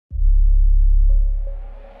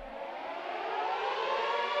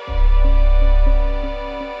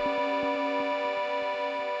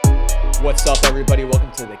What's up, everybody?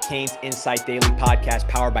 Welcome to the CanesInSight Daily Podcast,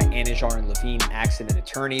 powered by Anajar and Levine Accident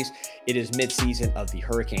Attorneys. It is mid-season of the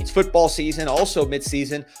Hurricanes football season, also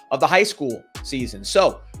mid-season of the high school season.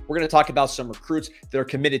 So we're going to talk about some recruits that are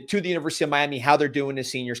committed to the University of Miami, how they're doing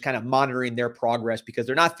as seniors, kind of monitoring their progress because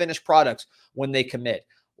they're not finished products when they commit.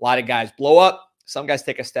 A lot of guys blow up. Some guys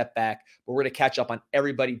take a step back, but we're going to catch up on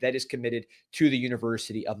everybody that is committed to the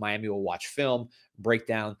University of Miami. We'll watch film, break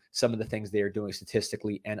down some of the things they are doing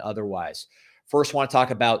statistically and otherwise. First, I want to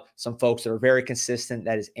talk about some folks that are very consistent.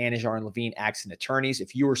 That is Anajar and Levine Accident Attorneys.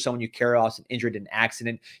 If you or someone you care about is injured in an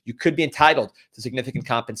accident, you could be entitled to significant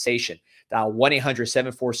compensation. Dial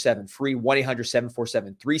 1-800-747-FREE,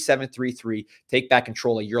 1-800-747-3733. Take back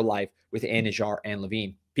control of your life with Anajar and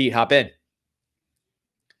Levine. Pete, hop in.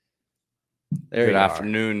 Good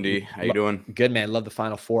afternoon, D. How you doing? Good, man. Love the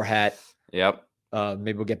Final Four hat. Yep.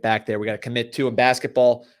 Maybe we'll get back there. We got to commit to in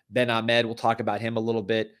basketball. Ben Ahmed, we'll talk about him a little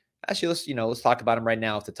bit. Actually, let's talk about him right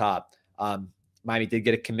now at the top. Miami did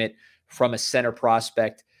get a commit from a center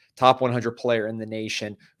prospect, top 100 player in the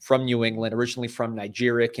nation from New England, originally from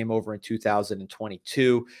Nigeria, came over in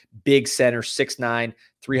 2022. Big center, 6'9",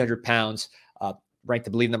 300 pounds. Ranked,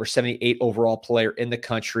 I believe, number 78 overall player in the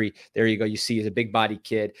country. There you go. You see, he's a big body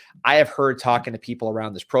kid. I have heard talking to people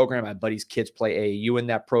around this program. My buddy's kids play AAU in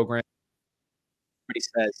that program. Everybody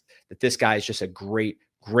says that this guy is just a great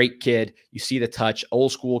kid. You see the touch,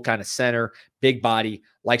 old school kind of center, big body,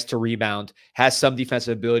 likes to rebound, has some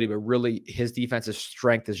defensive ability, but really his defensive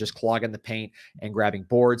strength is just clogging the paint and grabbing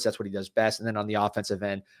boards. That's what he does best. And then on the offensive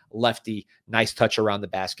end, lefty, nice touch around the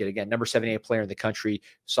basket. Again, number 78 player in the country,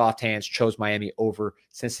 soft hands, chose Miami over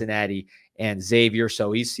Cincinnati and Xavier.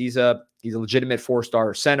 So he's a legitimate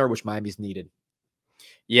four-star center, which Miami's needed.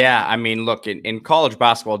 Yeah, I mean, look, in college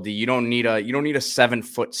basketball, D, you don't need a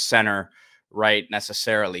 7-foot center, right,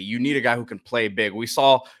 necessarily. You need a guy who can play big. We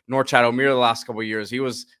saw Norchad Omier the last couple of years. He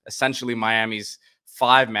was essentially Miami's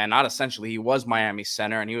five-man. Not essentially, he was Miami's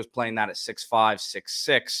center, and he was playing that at 6'5",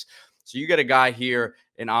 6'6". So you get a guy here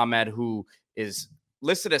in Ahmed who is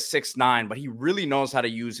listed as 6'9", but he really knows how to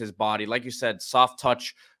use his body. Like you said, soft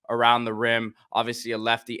touch around the rim, obviously a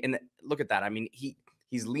lefty. And look at that. I mean,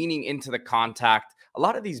 he's leaning into the contact. A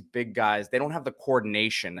lot of these big guys, they don't have the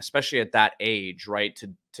coordination, especially at that age, right,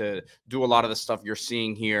 to do a lot of the stuff you're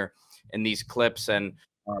seeing here in these clips, and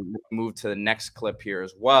move to the next clip here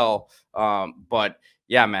as well. But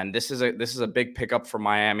yeah, man, this is a big pickup for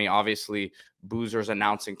Miami. Obviously, Boozer's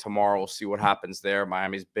announcing tomorrow. We'll see what happens there.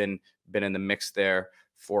 Miami's been in the mix there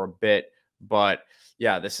for a bit, but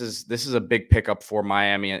yeah, this is a big pickup for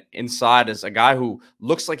Miami. Inside is a guy who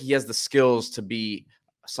looks like he has the skills to be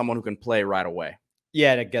someone who can play right away.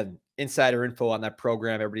 Yeah, and again, insider info on that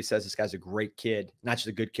program. Everybody says this guy's a great kid, not just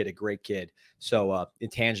a good kid, a great kid. So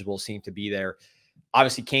intangibles seem to be there.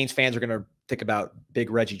 Obviously, Canes fans are going to think about big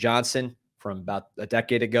Reggie Johnson from about a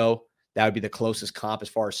decade ago. That would be the closest comp as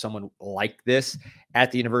far as someone like this at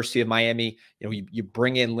the University of Miami. You know, you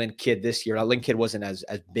bring in Lynn Kidd this year. Now, Lynn Kidd wasn't as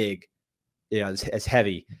big, as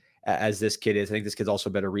heavy as this kid is. I think this kid's also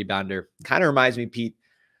a better rebounder. Kind of reminds me, Pete,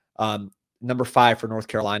 number 5 for North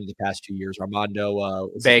Carolina the past 2 years, Armando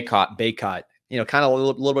Baycott. Kind of a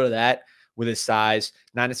little bit of that with his size.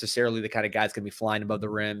 Not necessarily the kind of guy that's going to be flying above the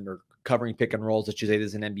rim or covering pick and rolls that you say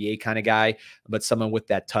is an NBA kind of guy, but someone with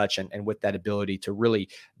that touch and with that ability to really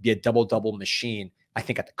be a double-double machine, I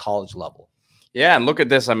think, at the college level. Yeah, and look at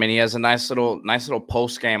this. I mean, he has a nice little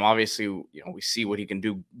post game. Obviously, we see what he can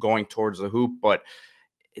do going towards the hoop, but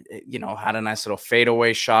had a nice little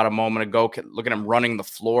fadeaway shot a moment ago. Look at him running the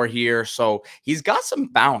floor here. So he's got some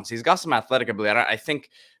bounce. He's got some athletic ability. I think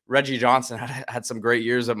Reggie Johnson had some great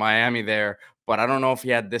years at Miami there, but I don't know if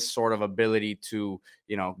he had this sort of ability to,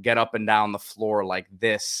 get up and down the floor like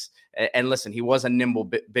this. And listen, he was a nimble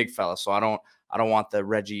big fella. So I don't want the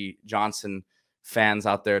Reggie Johnson fans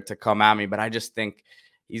out there to come at me, but I just think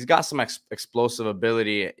he's got some explosive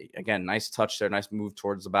ability. Again, nice touch there, nice move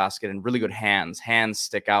towards the basket, and really good hands. Hands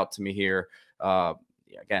stick out to me here.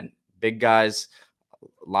 Again, big guys,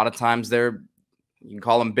 a lot of times you can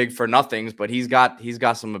call them big for nothings, but he's got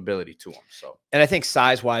some ability to him. So, and I think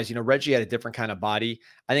size-wise, Reggie had a different kind of body.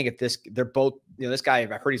 I think if they're both, this guy, I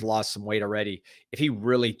heard he's lost some weight already. If he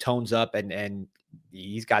really tones up and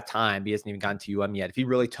he's got time, he hasn't even gotten to UM yet. If he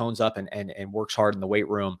really tones up and works hard in the weight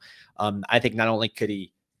room, I think not only could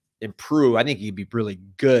he improve, I think he'd be really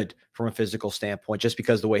good from a physical standpoint, just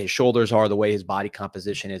because the way his shoulders are, the way his body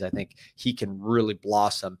composition is. I think he can really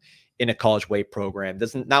blossom in a college weight program.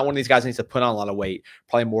 Not one of these guys that needs to put on a lot of weight,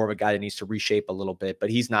 probably more of a guy that needs to reshape a little bit, but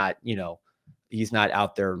he's not, he's not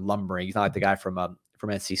out there lumbering. He's not like the guy from from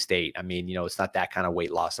NC State. I mean, it's not that kind of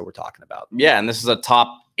weight loss that we're talking about. Yeah, and this is a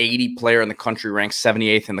top 80 player in the country, ranked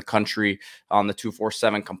 78th in the country on the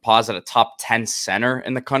 247 composite, a top 10 center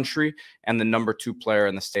in the country, and the number 2 player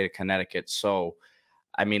in the state of Connecticut. So,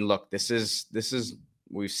 I mean, look, this is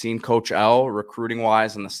we've seen Coach L recruiting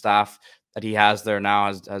wise, and the staff that he has there now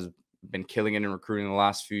has been killing it in recruiting the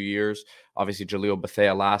last few years. Obviously, Jaleel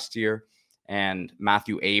Bethea last year, and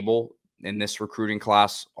Matthew Abel in this recruiting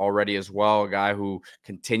class already as well, a guy who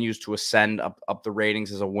continues to ascend up the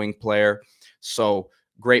ratings as a wing player. So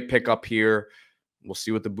great pickup here. We'll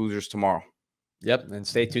see what the Boozers tomorrow. Yep, and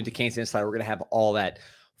stay tuned to CanesInSight. We're going to have all that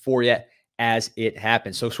for you as it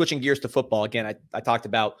happens. So switching gears to football, again, I talked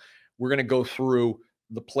about we're going to go through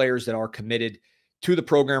the players that are committed to the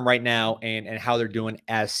program right now and how they're doing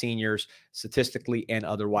as seniors, statistically and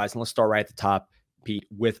otherwise. And let's start right at the top, Pete,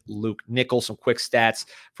 with Luke Nichols. Some quick stats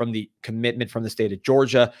from the commitment from the state of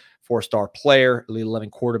Georgia. 4-star player, Elite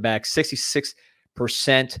 11 quarterback,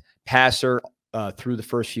 66% passer through the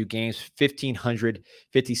first few games,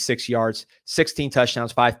 1,556 yards, 16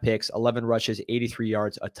 touchdowns, 5 picks, 11 rushes, 83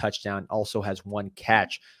 yards, a touchdown. Also has 1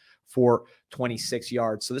 catch for 26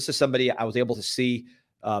 yards. So this is somebody I was able to see.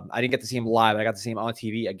 I didn't get to see him live. I got to see him on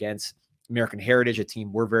TV against American Heritage, a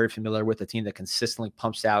team we're very familiar with, a team that consistently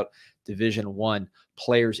pumps out Division I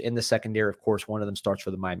players in the secondary. Of course, one of them starts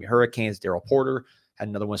for the Miami Hurricanes, Daryl Porter. Had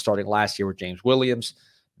another one starting last year with James Williams.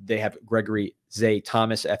 They have Gregory Zay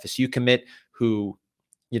Thomas, FSU commit, who,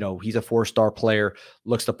 he's a 4-star player,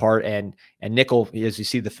 looks the part. And Nickel, as you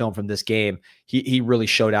see the film from this game, he really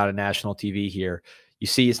showed out on national TV here. You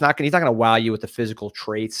see, he's not going to wow you with the physical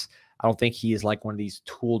traits. I don't think he is like one of these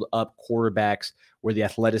tooled up quarterbacks where the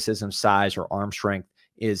athleticism, size, or arm strength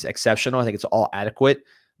is exceptional. I think it's all adequate,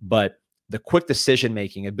 but the quick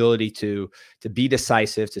decision-making, ability to be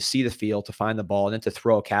decisive, to see the field, to find the ball, and then to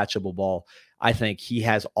throw a catchable ball, I think he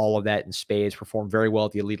has all of that in spades. Performed very well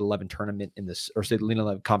at the Elite 11 tournament Elite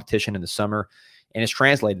 11 competition in the summer, and it's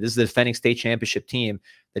translated. This is the defending state championship team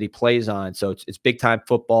that he plays on, so it's big-time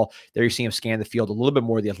football. There you see him scan the field a little bit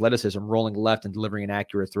more, the athleticism, rolling left and delivering an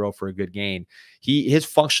accurate throw for a good gain. His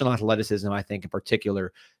functional athleticism, I think, in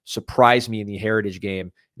particular, surprised me in the Heritage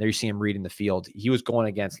game. There you see him reading the field. He was going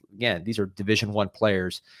against, again, these are Division I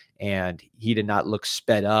players, and he did not look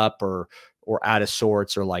sped up or out of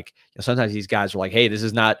sorts, or like, sometimes these guys are like, hey, this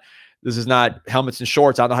is not helmets and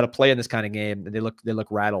shorts. I don't know how to play in this kind of game. And they look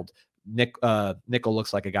rattled. Nickel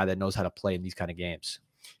looks like a guy that knows how to play in these kind of games.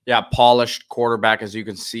 Yeah, polished quarterback, as you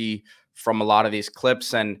can see from a lot of these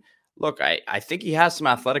clips. And look, I think he has some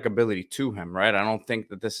athletic ability to him, right? I don't think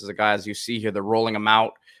that this is a guy, as you see here, they're rolling him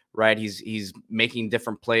out, right? He's making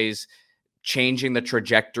different plays, changing the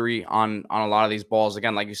trajectory on a lot of these balls.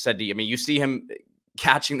 Again, like you said, I mean, you see him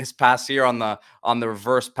catching this pass here on the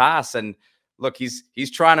reverse pass, and look, he's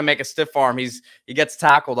trying to make a stiff arm. He gets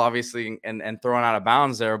tackled, obviously, and thrown out of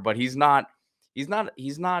bounds there, but he's not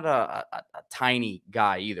a tiny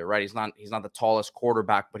guy either, right? He's not the tallest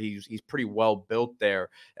quarterback, but he's pretty well built there,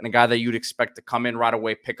 and a guy that you'd expect to come in right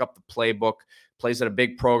away, pick up the playbook, plays at a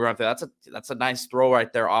big program. That's a nice throw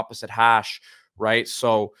right there, opposite hash, right?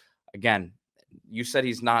 So again, you said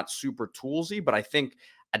he's not super toolsy, but I think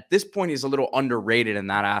at this point he's a little underrated in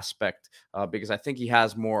that aspect because I think he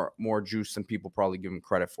has more juice than people probably give him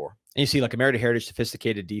credit for. And you see, like, American Heritage,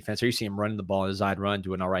 sophisticated defense. Or you see him running the ball in a side run,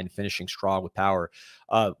 doing all right, and finishing strong with power.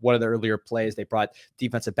 One of the earlier plays, they brought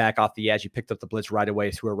defensive back off the edge. He picked up the blitz right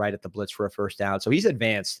away, threw it right at the blitz for a first down. So he's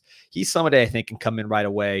advanced. He's somebody I think can come in right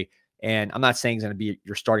away. And I'm not saying he's going to be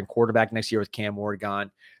your starting quarterback next year with Cam Ward gone,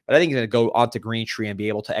 but I think he's going to go onto Green Tree and be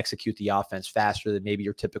able to execute the offense faster than maybe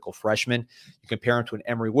your typical freshman. You compare him to an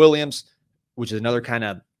Emory Williams, which is another kind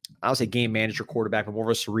of, I would say, game manager quarterback, but more of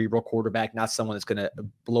a cerebral quarterback, not someone that's going to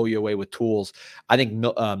blow you away with tools. I think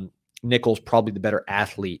Nichols probably the better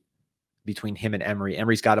athlete between him and Emory.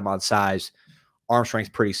 Emory's got him on size. Arm strength's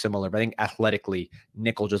pretty similar, but I think athletically,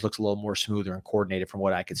 Nichols just looks a little more smoother and coordinated from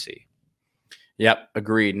what I could see. Yep,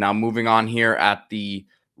 agreed. Now moving on here at the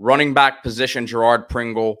running back position, Gerard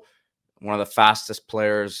Pringle, one of the fastest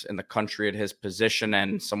players in the country at his position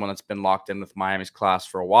and someone that's been locked in with Miami's class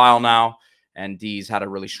for a while now. And D's had a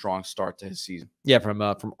really strong start to his season. Yeah, from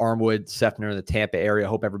Armwood, Sefner, the Tampa area. I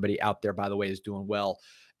hope everybody out there, by the way, is doing well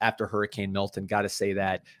after Hurricane Milton. Got to say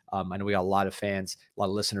that. I know we got a lot of fans, a lot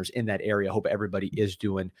of listeners in that area. I hope everybody is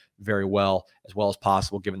doing very well as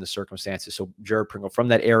possible given the circumstances. So Jared Pringle from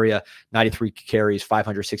that area, 93 carries,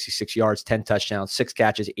 566 yards, 10 touchdowns, 6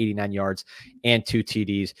 catches, 89 yards, and 2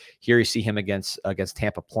 TDs. Here you see him against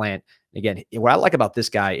Tampa Plant. Again, what I like about this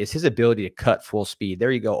guy is his ability to cut full speed.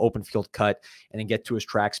 There you go, open field cut, and then get to his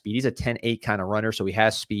track speed. He's a 10-8 kind of runner, so he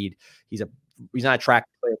has speed. He's a He's not a track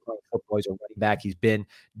player playing football. He's a running back. He's been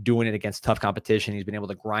doing it against tough competition. He's been able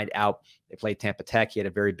to grind out. They played Tampa Tech. He had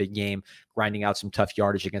a very big game, grinding out some tough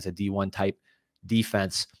yardage against a D1 type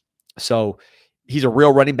defense. So he's a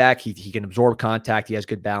real running back. He can absorb contact. He has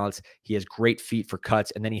good balance. He has great feet for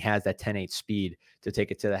cuts. And then he has that 10-8 speed to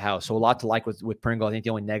take it to the house. So a lot to like with Pringle. I think the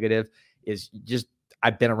only negative is just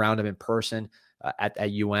I've been around him in person at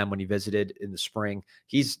UM when he visited in the spring.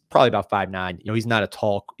 He's probably about 5'9". You know, he's not a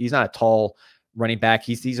tall running back.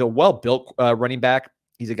 He's a well-built running back.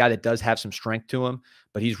 He's a guy that does have some strength to him,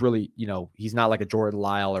 but he's really, you know, he's not like a Jordan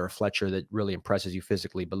Lyle or a Fletcher that really impresses you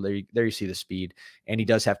physically, but there you see the speed, and he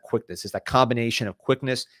does have quickness. It's that combination of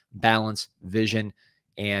quickness, balance, vision,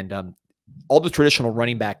 and all the traditional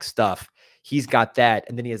running back stuff. He's got that,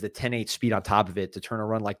 and then he has the 10-8 speed on top of it to turn a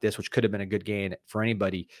run like this, which could have been a good gain for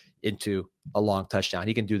anybody, into a long touchdown.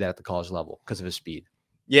 He can do that at the college level because of his speed.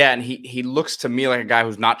 Yeah, and he looks to me like a guy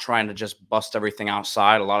who's not trying to just bust everything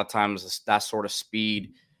outside. A lot of times that sort of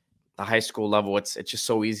speed, the high school level, it's just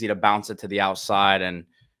so easy to bounce it to the outside and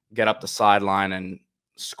get up the sideline and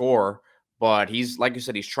score. But he's, like you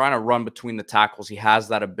said, he's trying to run between the tackles. He has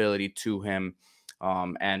that ability to him,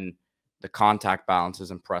 and the contact balance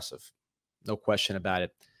is impressive. No question about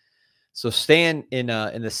it. So staying in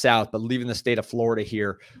the South, but leaving the state of Florida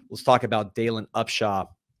here, let's talk about Dalen Upshaw.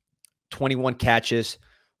 21 catches,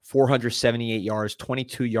 478 yards,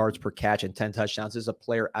 22 yards per catch, and 10 touchdowns. This is a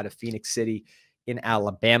player out of Phoenix City in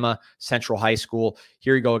Alabama, Central High School.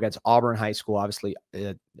 Here you go against Auburn High School, obviously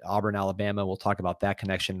Auburn, Alabama. We'll talk about that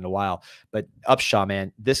connection in a while. But Upshaw,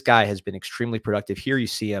 man, this guy has been extremely productive. Here you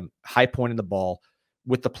see him high pointing the ball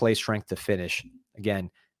with the play strength to finish. Again,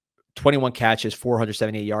 21 catches,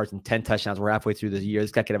 478 yards, and 10 touchdowns. We're halfway through the year.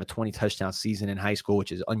 This guy could have a 20-touchdown season in high school,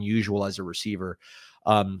 which is unusual as a receiver.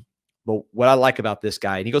 But what I like about this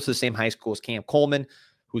guy, and he goes to the same high school as Cam Coleman,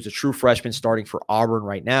 who's a true freshman starting for Auburn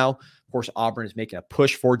right now. Of course, Auburn is making a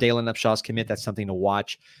push for Dalen Upshaw's commit. That's something to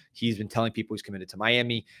watch. He's been telling people he's committed to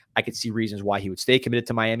Miami. I could see reasons why he would stay committed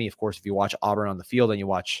to Miami. Of course, if you watch Auburn on the field and you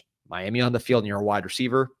watch Miami on the field and you're a wide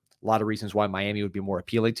receiver, a lot of reasons why Miami would be more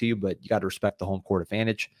appealing to you, but you got to respect the home court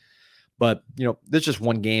advantage. But, you know, there's just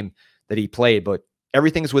one game that he played, but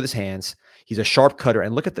everything's with his hands. He's a sharp cutter,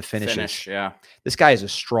 and look at the finishes. Yeah. This guy is a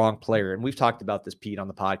strong player, and we've talked about this, Pete, on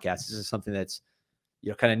the podcast. This is something that's, you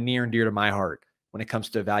know, kind of near and dear to my heart when it comes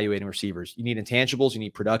to evaluating receivers. You need intangibles, you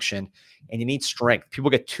need production, and you need strength.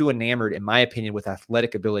 People get too enamored, in my opinion, with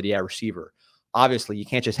athletic ability at receiver. Obviously, you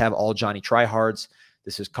can't just have all Johnny tryhards.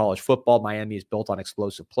 This is college football. Miami is built on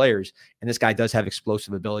explosive players, and this guy does have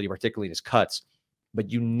explosive ability, particularly in his cuts.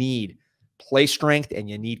 But you need play strength, and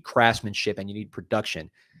you need craftsmanship, and you need production.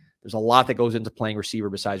 There's a lot that goes into playing receiver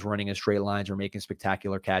besides running in straight lines or making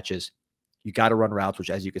spectacular catches. You got to run routes, which,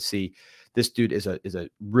 as you can see, this dude is a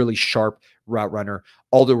really sharp route runner.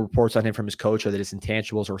 All the reports on him from his coach are that his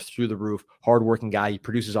intangibles are through the roof. Hardworking guy. He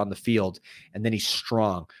produces on the field, and then he's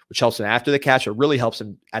strong, which helps him after the catch. It really helps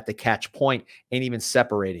him at the catch point and even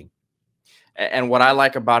separating. And what I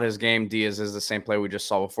like about his game, Diaz, is the same play we just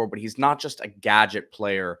saw before, but he's not just a gadget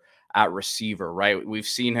player at receiver, right? We've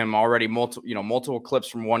seen him already multiple clips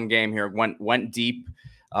from one game here. Went deep.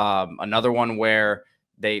 Another one where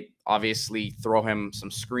they obviously throw him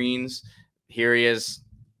some screens. Here he is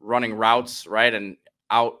running routes, right? And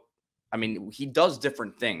out. I mean, he does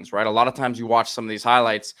different things, right? A lot of times you watch some of these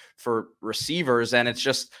highlights for receivers and it's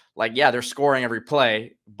just like, yeah, they're scoring every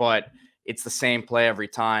play, but it's the same play every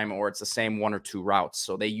time, or it's the same one or two routes.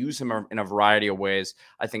 So they use him in a variety of ways.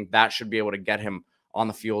 I think that should be able to get him on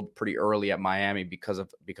the field pretty early at Miami because of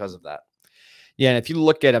that. Yeah, and if you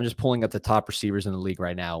look at, I'm just pulling up the top receivers in the league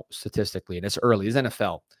right now statistically, and it's early. It's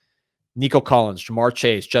NFL. Nico Collins, Jamar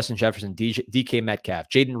Chase, Justin Jefferson, DK Metcalf,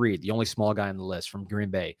 Jaden Reed, the only small guy on the list from Green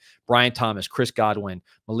Bay, Brian Thomas, Chris Godwin,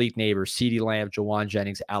 Malik Neighbors, CeeDee Lamb, Jawan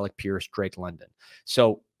Jennings, Alec Pierce, Drake London.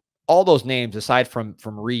 So all those names, aside from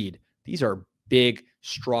Reed, these are big,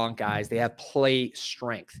 strong guys. They have play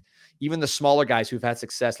strength. Even the smaller guys who've had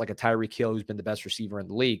success, like a Tyreek Hill, who's been the best receiver in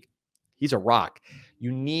the league, he's a rock.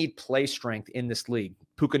 You need play strength in this league.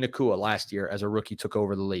 Puka Nacua last year as a rookie took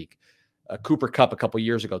over the league. Cooper Kupp a couple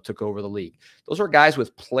years ago took over the league. Those are guys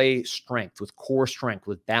with play strength, with core strength,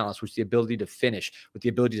 with balance, with the ability to finish, with the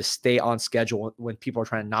ability to stay on schedule when people are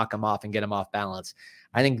trying to knock them off and get them off balance.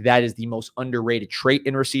 I think that is the most underrated trait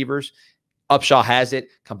in receivers. Upshaw has it.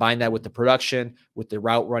 Combine that with the production, with the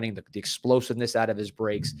route running, the explosiveness out of his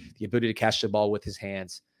breaks, the ability to catch the ball with his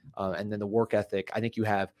hands, and then the work ethic. I think you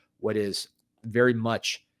have what is very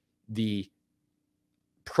much the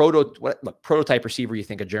prototype receiver. You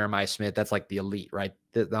think of Jeremiah Smith, that's like the elite, right?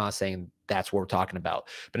 I'm not saying that's what we're talking about.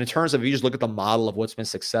 But in terms of, you just look at the model of what's been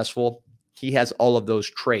successful, He has all of those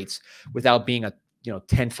traits without being a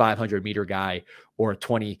 10 500 meter guy or a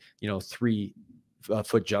 20 3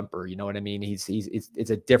 foot jumper. You know what I mean? It's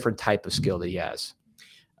a different type of skill that he has.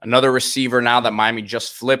 Another receiver now that Miami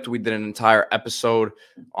just flipped. We did an entire episode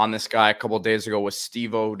on this guy a couple of days ago with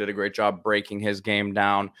Steve-O, who did a great job breaking his game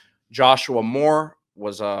down. Joshua Moore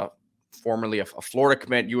was formerly a Florida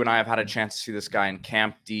commit. You and I have had a chance to see this guy in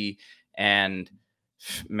Camp D, and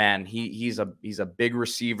man, he's a big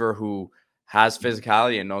receiver who has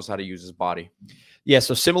physicality and knows how to use his body. Yeah,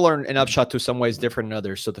 so similar in upshot to some ways, different in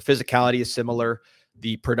others. So the physicality is similar.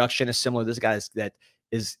 The production is similar. This guy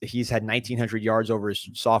he's had 1,900 yards over his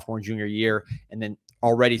sophomore and junior year. And then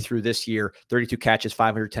already through this year, 32 catches,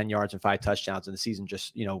 510 yards, and 5 touchdowns. And the season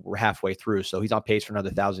just, we're halfway through. So he's on pace for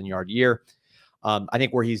another 1,000-yard year. I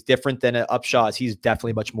think where he's different than Upshaw is he's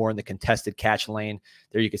definitely much more in the contested catch lane.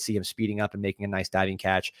 There you can see him speeding up and making a nice diving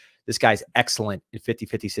catch. This guy's excellent in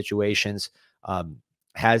 50-50 situations.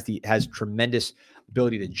 Has tremendous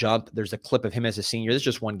ability to jump. There's a clip of him as a senior. This is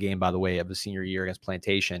just one game, by the way, of the senior year against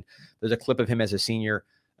Plantation. There's a clip of him as a senior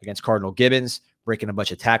against Cardinal Gibbons, breaking a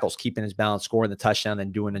bunch of tackles, keeping his balance, scoring the touchdown,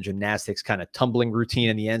 then doing a gymnastics kind of tumbling routine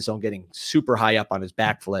in the end zone, getting super high up on his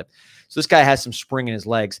back flip. So this guy has some spring in his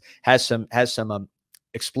legs, has some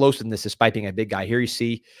explosiveness despite being a big guy. Here you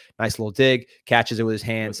see nice little dig, catches it with his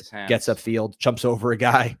hands, gets upfield, jumps over a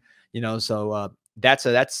guy. So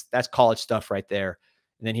that's college stuff right there.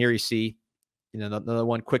 And then here you see, another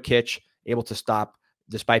one, quick hitch, able to stop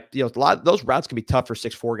despite, a lot of those routes can be tough for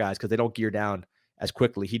 6'4" guys because they don't gear down as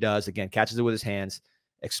quickly. He does. Again, catches it with his hands,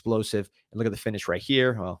 explosive. And look at the finish right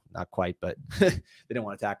here. Well, not quite, but they didn't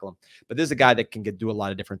want to tackle him. But this is a guy that can do a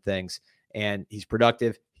lot of different things. And he's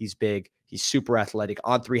productive. He's big. He's super athletic.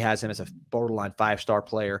 On3 has him as a borderline 5-star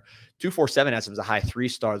player. 247 has him as a high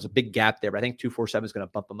 3-star. There's a big gap there, but I think 247 is going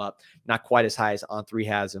to bump him up. Not quite as high as On3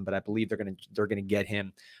 has him, but I believe they're going to get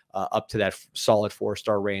him up to that solid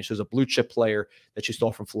 4-star range. So he's a blue chip player that you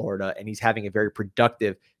stole from Florida, and he's having a very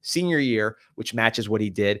productive senior year, which matches what he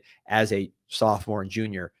did as a sophomore and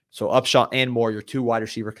junior. So Upshaw and Moore, your 2 wide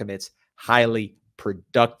receiver commits, highly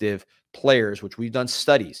productive players, which we've done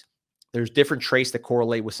studies. There's different traits that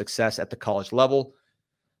correlate with success at the college level.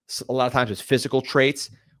 A lot of times it's physical traits.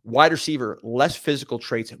 Wide receiver, less physical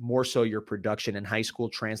traits, more so your production in high school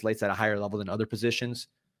translates at a higher level than other positions.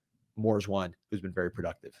 Moore's one who's been very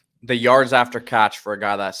productive. The yards after catch for a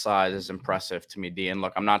guy that size is impressive to me, D. And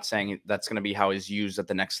look, I'm not saying that's going to be how he's used at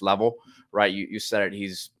the next level, right? You said it.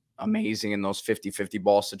 He's amazing in those 50-50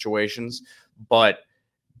 ball situations, but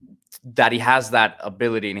that he has that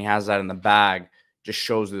ability and he has that in the bag just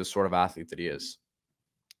shows you the sort of athlete that he is.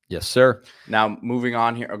 Yes, sir. Now, moving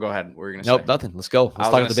on here. Oh, go ahead. What were you going to say? Nope, nothing. Let's go. Let's talk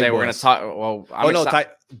about the big boys. We're going to talk. Well,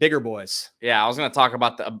 bigger boys. Yeah, I was going to talk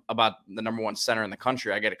about the #1 center in the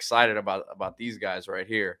country. I get excited about these guys right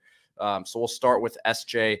here. So we'll start with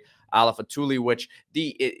S.J. Alafatuli, which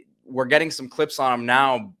we're getting some clips on him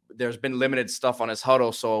now. There's been limited stuff on his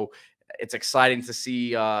huddle, so it's exciting to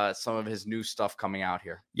see some of his new stuff coming out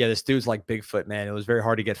here. Yeah, this dude's like Bigfoot, man. It was very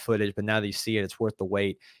hard to get footage, but now that you see it, it's worth the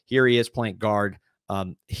wait. Here he is playing guard.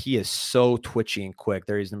 He is so twitchy and quick.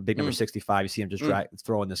 There he's big number 65. You see him just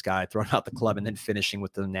throwing this guy, throwing out the club, and then finishing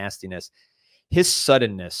with the nastiness. His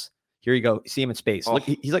suddenness. Here you go. See him in space. Look,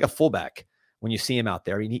 he's like a fullback when you see him out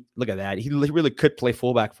there. I mean, look at that. He really could play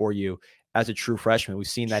fullback for you as a true freshman. We've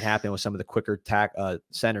seen that happen with some of the quicker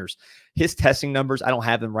centers. His testing numbers, I don't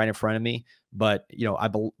have them right in front of me, but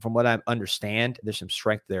from what I understand, there's some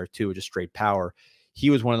strength there too, just straight power. He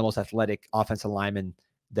was one of the most athletic offensive linemen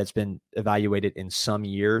that's been evaluated in some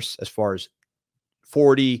years as far as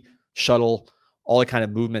 40, shuttle, all the kind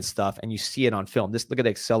of movement stuff. And you see it on film. Look at the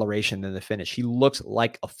acceleration and the finish. He looks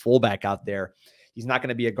like a fullback out there. He's not going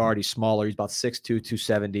to be a guard. He's smaller. He's about 6'2",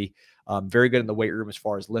 270. Very good in the weight room as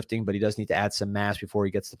far as lifting, but he does need to add some mass before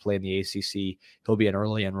he gets to play in the ACC. He'll be an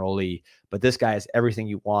early enrollee. But this guy is everything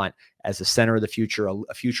you want as the center of the future,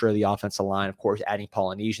 a future of the offensive line. Of course, adding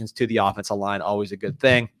Polynesians to the offensive line, always a good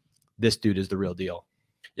thing. This dude is the real deal.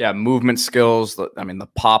 Yeah, movement skills. The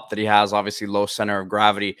pop that he has, obviously low center of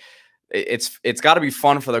gravity. It's got to be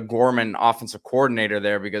fun for the Gorman offensive coordinator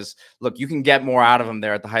there because, look, you can get more out of him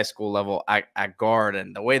there at the high school level at guard,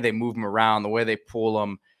 and the way they move him around, the way they pull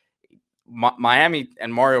him. Miami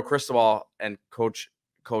and Mario Cristobal and Coach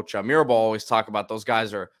Mirabal always talk about those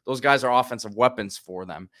guys are offensive weapons for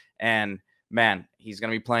them. And, man, he's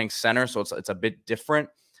going to be playing center, so it's a bit different.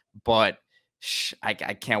 But I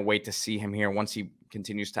can't wait to see him here once he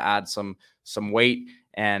continues to add some weight.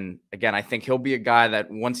 And again, I think he'll be a guy that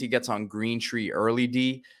once he gets on Green Tree early,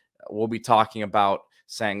 D, we'll be talking about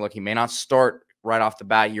saying, look, he may not start right off the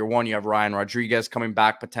bat. Year one, you have Ryan Rodriguez coming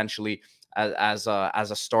back potentially. as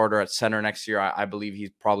a starter at center next year. I believe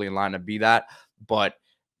he's probably in line to be that. But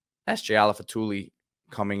SJ Alafatuli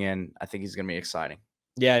coming in, I think he's going to be exciting.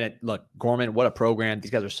 Yeah, and look, Gorman, what a program.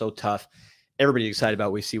 These guys are so tough. Everybody's excited about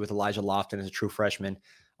what we see with Elijah Lofton as a true freshman.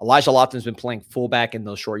 Elijah Lofton's been playing fullback in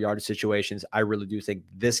those short yardage situations. I really do think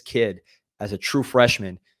this kid, as a true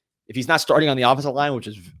freshman, if he's not starting on the offensive line,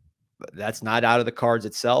 that's not out of the cards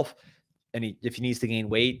itself, and if he needs to gain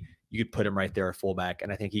weight, you could put him right there at fullback,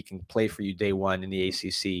 and I think he can play for you day one in the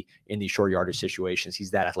ACC in these short yardage situations.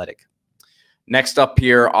 He's that athletic. Next up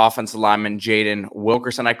here, offensive lineman Jaden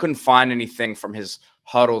Wilkerson. I couldn't find anything from his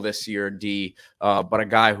huddle this year, D, but a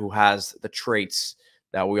guy who has the traits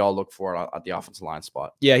that we all look for at the offensive line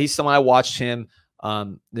spot. Yeah, he's someone I watched him.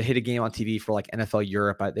 They hit a game on TV for like NFL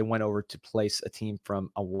Europe. They went over to place a team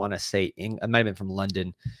from, I want to say, it might have been from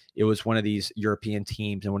London. It was one of these European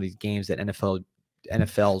teams and one of these games that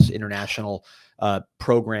NFL's international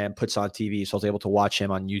program puts on TV. So I was able to watch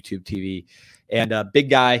him on YouTube TV. And big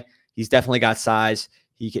guy. He's definitely got size.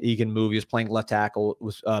 He can move. He was playing left tackle. It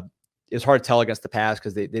was hard to tell against the pass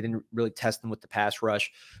because they didn't really test him with the pass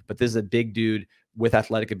rush. But this is a big dude with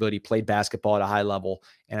athletic ability, played basketball at a high level.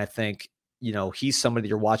 And I think, he's somebody that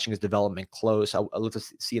you're watching his development close. I'll look to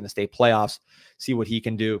see in the state playoffs, see what he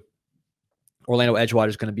can do. Orlando Edgewater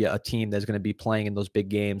is going to be a team that's going to be playing in those big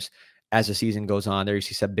games as the season goes on. There you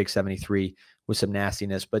see some big 73 with some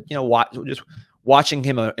nastiness. But, just watching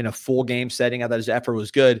him in a full game setting, I thought his effort was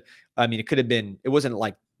good. I mean, it wasn't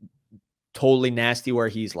like totally nasty where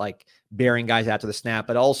he's like bearing guys after the snap,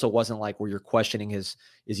 but also wasn't like where you're questioning is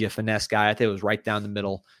he a finesse guy? I think it was right down the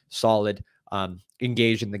middle, solid,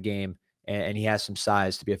 engaged in the game, and he has some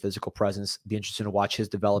size to be a physical presence. Be interesting to watch his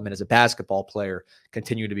development as a basketball player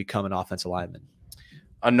continue to become an offensive lineman.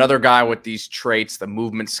 Another guy with these traits, the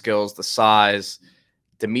movement skills, the size,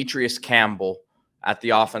 Demetrius Campbell at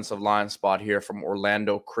the offensive line spot here from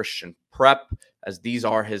Orlando Christian Prep, as these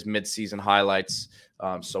are his midseason highlights.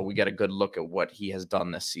 So we get a good look at what he has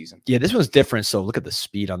done this season. Yeah, this one's different. So look at the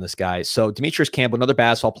speed on this guy. So Demetrius Campbell, another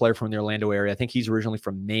basketball player from the Orlando area. I think he's originally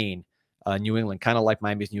from Maine, New England, kind of like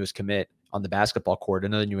Miami's newest commit on the basketball court,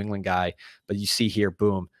 another New England guy. But you see here,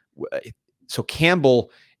 boom. So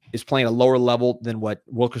Campbell is playing a lower level than what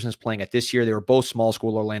Wilkerson is playing at this year. They were both small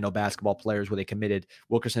school Orlando basketball players where they committed.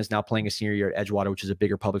 Wilkerson is now playing a senior year at Edgewater, which is a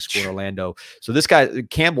bigger public school in Orlando. So this guy,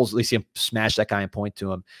 Campbell's, at least see him smash that guy and point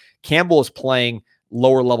to him. Campbell is playing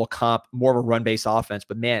lower level comp, more of a run-based offense.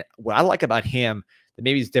 But man, what I like about him that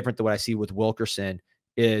maybe is different than what I see with Wilkerson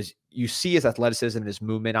is you see his athleticism and his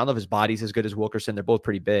movement. I don't know if his body's as good as Wilkerson. They're both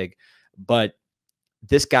pretty big, but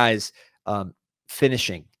this guy's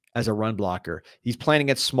finishing as a run blocker. He's playing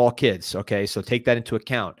against small kids. Okay. So take that into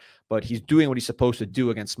account, but he's doing what he's supposed to do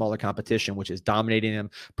against smaller competition, which is dominating him,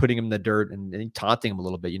 putting him in the dirt and taunting him a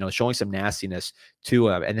little bit, showing some nastiness to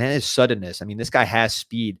him. And then his suddenness. I mean, this guy has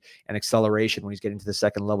speed and acceleration when he's getting to the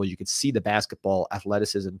second level. You could see the basketball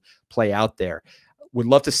athleticism play out there. Would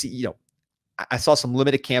love to see, I saw some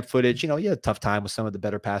limited camp footage. He had a tough time with some of the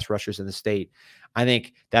better pass rushers in the state. I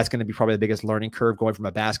think that's going to be probably the biggest learning curve, going from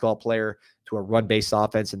a basketball player to a run-based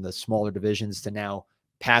offense in the smaller divisions to now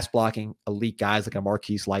pass blocking elite guys like a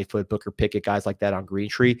Marquise Lightfoot, Booker Pickett, guys like that on Green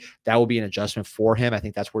Tree. That will be an adjustment for him. I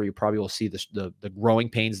think that's where you probably will see the growing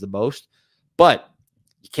pains the most. But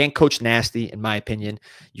you can't coach nasty, in my opinion.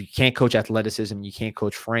 You can't coach athleticism. You can't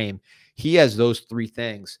coach frame. He has those three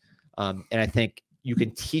things. And I think you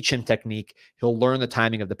can teach him technique. He'll learn the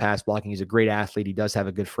timing of the pass blocking. He's a great athlete. He does have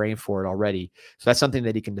a good frame for it already. So that's something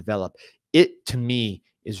that he can develop. It, to me,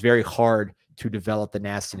 is very hard to develop the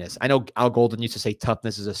nastiness. I know Al Golden used to say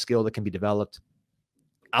toughness is a skill that can be developed.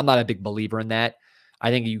 I'm not a big believer in that. I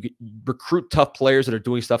think you recruit tough players that are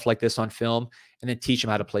doing stuff like this on film and then teach them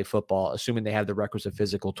how to play football, assuming they have the requisite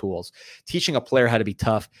physical tools. Teaching a player how to be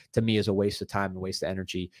tough, to me, is a waste of time and waste of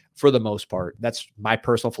energy for the most part. That's my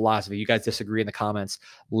personal philosophy. You guys disagree in the comments,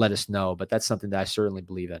 let us know. But that's something that I certainly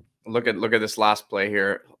believe in. Look at this last play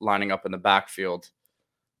here, lining up in the backfield,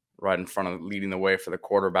 right in front of, leading the way for the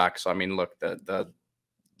quarterback. So, I mean, look, the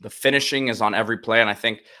finishing is on every play. And I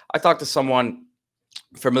think I talked to someone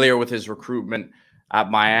familiar with his recruitment at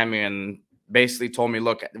Miami and basically told me,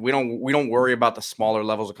 look, we don't worry about the smaller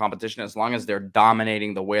levels of competition as long as they're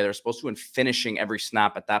dominating the way they're supposed to and finishing every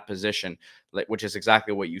snap at that position, which is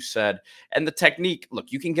exactly what you said. And the technique, look,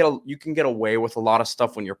 you can get away with a lot of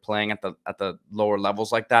stuff when you're playing at the lower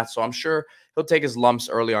levels like that. So I'm sure he'll take his lumps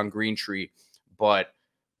early on Green Tree, but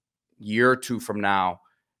year or two from now,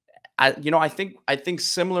 I think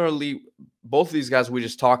similarly, both of these guys we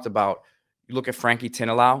just talked about, you look at Frankie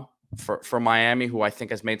Tinalau, for Miami, who I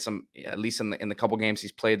think has made some, at least in the couple games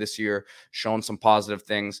he's played this year, shown some positive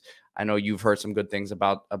things. I know you've heard some good things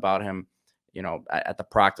about him, you know, at the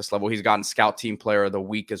practice level. He's gotten Scout Team Player of the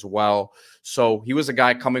Week as well. So he was a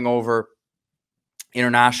guy coming over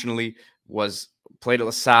internationally, played at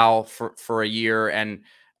LaSalle for a year, and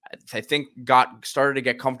I think started to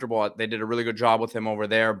get comfortable. They did a really good job with him over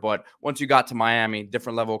there. But once you got to Miami,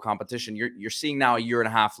 different level of competition, you're seeing now a year and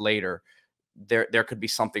a half later, there could be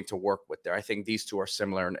something to work with there. I think these two are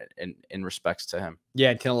similar in respects to him. Yeah,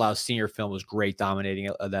 and Tinalau's senior film was great, dominating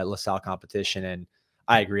that LaSalle competition. And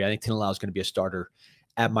I agree. I think Tinalau is going to be a starter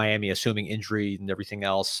at Miami, assuming injury and everything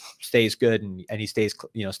else stays good and he stays,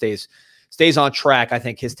 you know, stays on track. I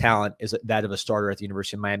think his talent is that of a starter at the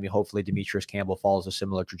University of Miami. Hopefully Demetrius Campbell follows a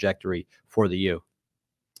similar trajectory for the U.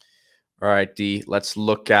 All right, D, let's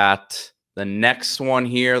look at the next one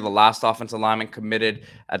here. The last offensive lineman committed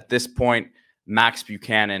at this point, Max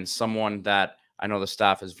Buchanan, someone that I know the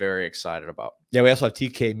staff is very excited about. Yeah, we also have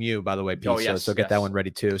TK Mew, by the way, Pete, oh, yes, so get that one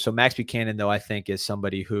ready too. So Max Buchanan, though, I think is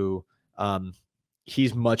somebody who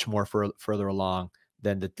he's much more further along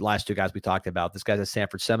than the last two guys we talked about. This guy's at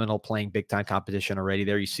Sanford Seminole playing big-time competition already.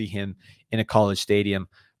 There you see him in a college stadium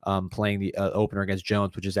playing the opener against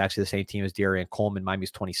Jones, which is actually the same team as Darian Coleman,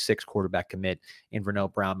 Miami's 26 quarterback commit, and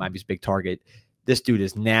Vernell Brown, Miami's big target. This dude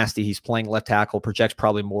is nasty. He's playing left tackle, projects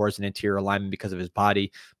probably more as an interior lineman because of his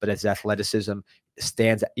body, but his athleticism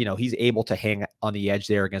stands, you know, he's able to hang on the edge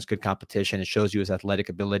there against good competition. It shows you his athletic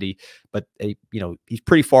ability, but you know, he's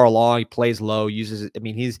pretty far along. He plays low, uses it. I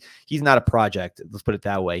mean, he's not a project. Let's put it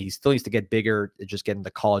that way. He still needs to get bigger, just get in the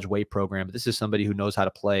college weight program. But this is somebody who knows how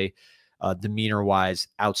to play. Demeanor wise,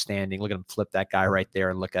 outstanding. Look at him flip that guy right there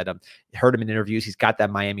and look at him. Heard him in interviews. He's got that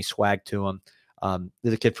Miami swag to him.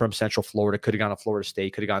 There's a kid from Central Florida, could have gone to Florida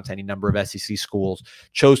State, could have gone to any number of SEC schools,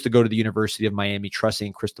 chose to go to the University of Miami,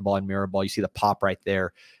 trusting Cristobal and Mirabal. You see the pop right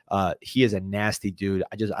there. He is a nasty dude.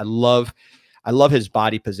 I love his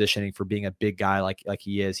body positioning for being a big guy like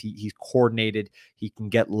he is. He's coordinated. He can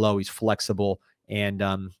get low. He's flexible, and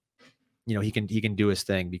you know, he can do his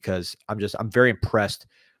thing, because I'm very impressed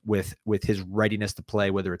with his readiness to play,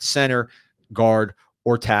 whether it's center, guard,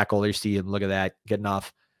 or tackle. There you see him. Look at that, getting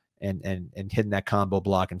off and hitting that combo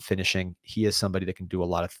block and finishing. He is somebody that can do a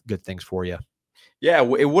lot of good things for you. Yeah,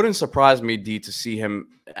 it wouldn't surprise me, D, to see him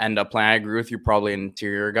end up playing. I agree with you, probably an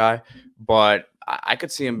interior guy, but I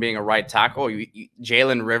could see him being a right tackle.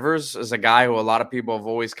 Jalen Rivers is a guy who a lot of people have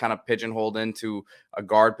always kind of pigeonholed into a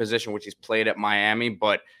guard position, which he's played at Miami,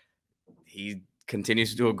 but he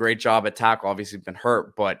continues to do a great job at tackle. Obviously been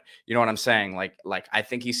hurt, but you know what I'm saying? Like I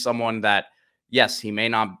think he's someone that, yes, he may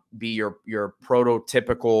not be your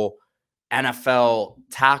prototypical NFL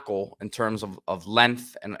tackle in terms of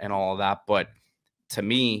length and all of that, but to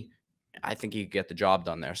me, I think he could get the job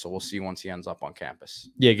done there. So we'll see once he ends up on campus.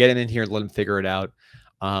 Yeah, get him in here and let him figure it out.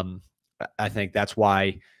 I think that's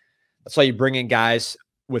why you bring in guys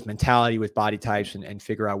with mentality, with body types, and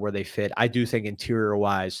figure out where they fit. I do think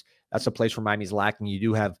interior-wise, that's a place where Miami's lacking. You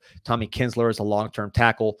do have Tommy Kinsler as a long-term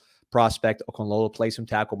tackle prospect. Okunlola plays some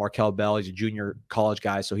tackle. Markel Bell, he's a junior college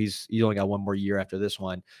guy, so he's only got one more year after this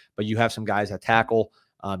one. But you have some guys that tackle.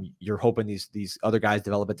 You're hoping these other guys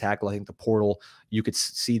develop a tackle. I think the portal, you could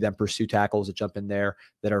see them pursue tackles that jump in there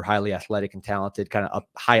that are highly athletic and talented, kind of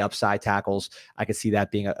high upside tackles. I could see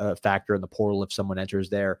that being a factor in the portal if someone enters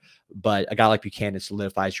there. But a guy like Buchanan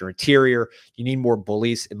solidifies your interior. You need more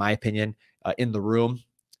bullies, in my opinion, in the room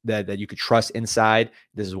that you could trust inside.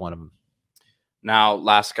 This is one of them. Now,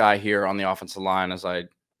 last guy here on the offensive line, as I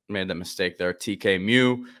made the mistake there, TK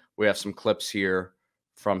Mew. We have some clips here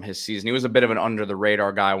from his season. He was a bit of an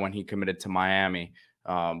under-the-radar guy when he committed to Miami,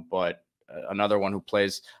 but another one who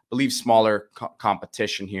plays, I believe, smaller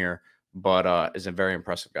competition here, but is a very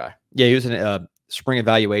impressive guy. Yeah, he was in a spring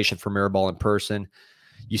evaluation for Mirabal in person.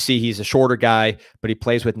 You see he's a shorter guy, but he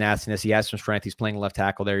plays with nastiness. He has some strength. He's playing left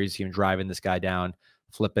tackle there. He's even driving this guy down,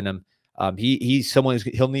 flipping him. He's someone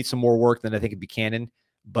he'll need some more work than I think Buchanan,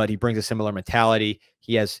 but he brings a similar mentality.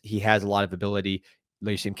 He has a lot of ability.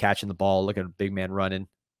 You see him catching the ball, look at a big man running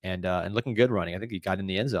and looking good running. I think he got in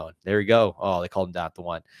the end zone. There you go. Oh, they called him down at the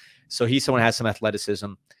one. So he's someone who has some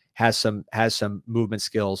athleticism, has some movement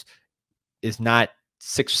skills, is not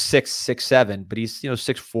 6'6", 6'7", but he's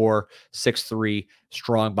 6'4", 6'3",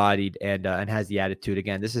 strong bodied and has the attitude.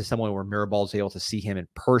 Again, this is someone where Mirabal is able to see him in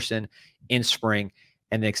person in spring,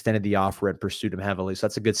 and they extended the offer and pursued him heavily. So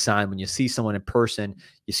that's a good sign. When you see someone in person,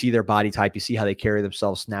 you see their body type, you see how they carry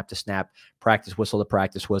themselves snap to snap, practice whistle to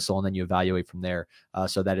practice whistle, and then you evaluate from there.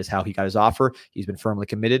 So that is how he got his offer. He's been firmly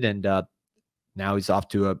committed, and now he's off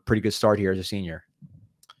to a pretty good start here as a senior.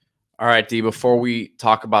 All right, D, before we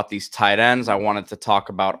talk about these tight ends, I wanted to talk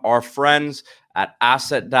about our friends at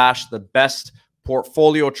Asset Dash, the best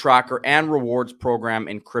portfolio tracker and rewards program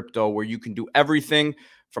in crypto, where you can do everything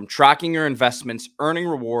from tracking your investments, earning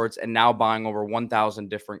rewards, and now buying over 1,000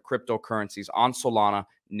 different cryptocurrencies on Solana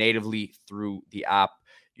natively through the app.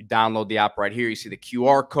 You download the app right here. You see the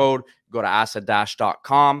QR code. Go to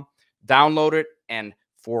assetdash.com, download it, and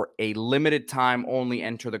for a limited time only,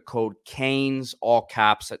 enter the code CANES, all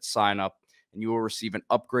caps, at sign up, and you will receive an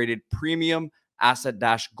upgraded premium Asset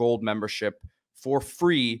Dash Gold membership for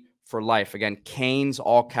free for life. Again, CANES,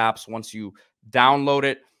 all caps, once you download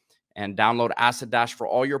it, and download Asset Dash for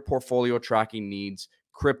all your portfolio tracking needs,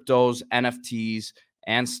 cryptos, NFTs,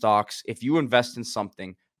 and stocks. If you invest in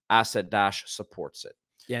something, Asset Dash supports it.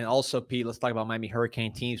 Yeah, and also, Pete, let's talk about Miami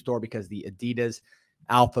Hurricane Team Store, because the Adidas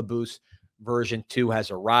Alpha Boost version 2 has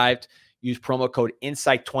arrived. Use promo code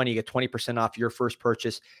INSIGHT20, you get 20% off your first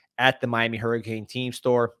purchase at the Miami Hurricane Team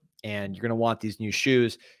Store, and you're going to want these new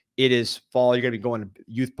shoes. It is fall. You're going to be going to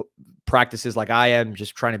youth practices like I am,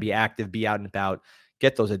 just trying to be active, be out and about.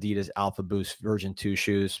 Get those Adidas Alpha Boost version 2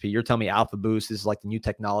 shoes. Pete, you're telling me Alpha Boost is like the new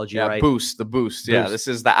technology, right? Boost, the Boost. Yeah, this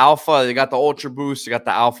is the Alpha. You got the Ultra Boost, you got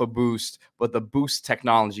the Alpha Boost, but the Boost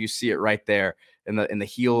technology, you see it right there in the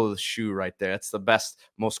heel of the shoe right there. It's the best,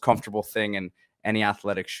 most comfortable thing in any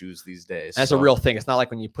athletic shoes these days. That's a real thing. It's not like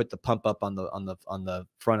when you put the pump up on the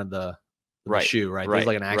front of the shoe, right? There's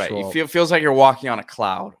like an actual. It feels like you're walking on a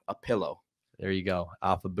cloud, a pillow. There you go,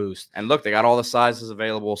 Alpha Boost. And look, they got all the sizes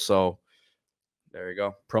available, so there you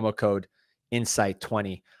go. Promo code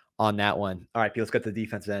INSIGHT20 on that one. All right, Pete, let's get to the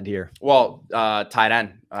defensive end here. Well, tight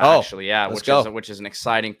end, actually, yeah, which is an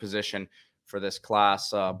exciting position for this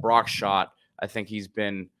class. Brock Schott, I think he's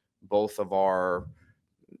been both of our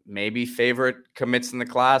maybe favorite commits in the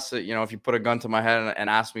class. You know, if you put a gun to my head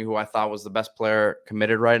and ask me who I thought was the best player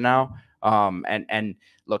committed right now, and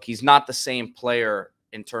look, he's not the same player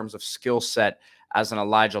in terms of skill set as an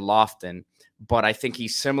Elijah Lofton, but I think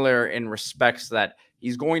he's similar in respects that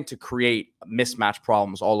he's going to create mismatch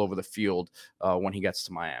problems all over the field when he gets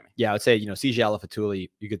to Miami. Yeah, I would say, CJ Alafatuli,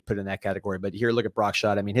 you could put in that category. But here, look at Brock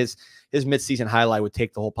Schott. I mean, his midseason highlight would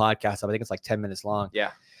take the whole podcast up. I think it's like 10 minutes long.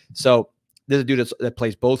 Yeah. So this is a dude that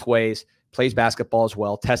plays both ways, plays basketball as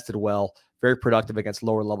well, tested well, very productive against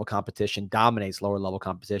lower level competition, dominates lower level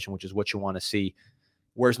competition, which is what you want to see.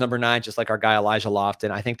 Where's number 9? Just like our guy Elijah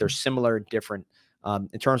Lofton. I think they're similar and different.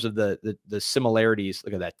 In terms of the similarities.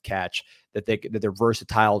 Look at that catch, that they're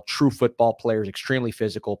versatile, true football players, extremely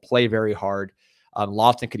physical, play very hard.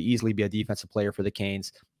 Lofton could easily be a defensive player for the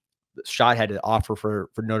Canes. Schott had to offer for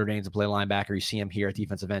Notre Dame to play linebacker. You see him here at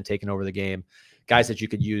defensive end taking over the game. Guys that you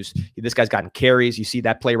could use. This guy's gotten carries. You see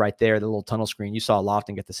that play right there, the little tunnel screen. You saw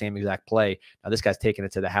Lofton get the same exact play. Now this guy's taking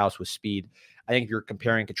it to the house with speed. I think if you're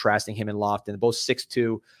comparing, contrasting him and Lofton, both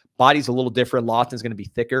 6'2", body's a little different. Lofton's going to be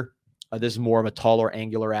thicker. This is more of a taller,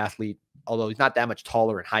 angular athlete, although he's not that much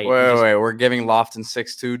taller in height. Wait, we're giving Lofton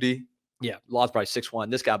 6'2", D? Yeah, Lofton's probably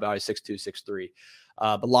 6'1". This guy probably 6'2", 6'3".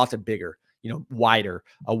 But Lofton bigger, wider,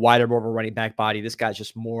 more of a running back body. This guy's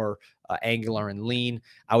just more angular and lean.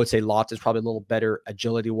 I would say Lofton's probably a little better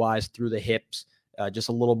agility-wise through the hips, just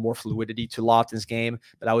a little more fluidity to Lofton's game.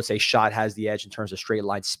 But I would say Schott has the edge in terms of straight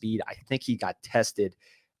line speed. I think he got tested.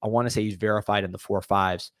 I want to say he's verified in the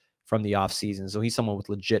 4.5s. From the offseason. So he's someone with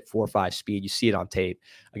legit 4.5 speed. You see it on tape.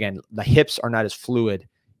 Again, the hips are not as fluid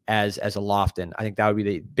as a Lofton. I think that would be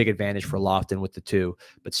the big advantage for Lofton with the two.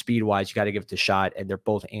 But speed-wise, you got to give it to Schott, and they're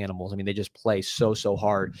both animals. I mean, they just play so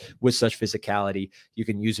hard with such physicality. You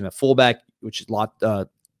can use them at fullback, which is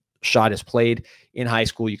Schott has played in high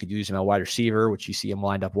school. You could use him at wide receiver, which you see him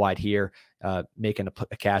lined up wide here, making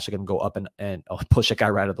a catch. Like him go up and push a guy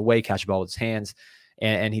right out of the way, catch the ball with his hands.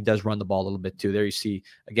 And he does run the ball a little bit too. There you see,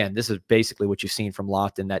 again, this is basically what you've seen from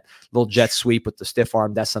Lofton, that little jet sweep with the stiff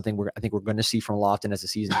arm. That's something I think we're going to see from Lofton as the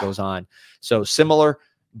season goes on. So similar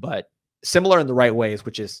in the right ways,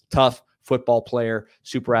 which is tough football player,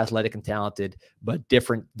 super athletic and talented, but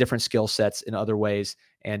different skill sets in other ways.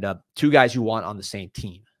 And two guys you want on the same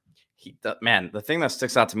team. The thing that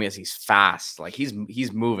sticks out to me is he's fast. Like he's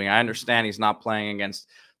moving. I understand he's not playing against,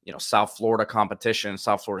 South Florida competition,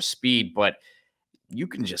 South Florida speed, but you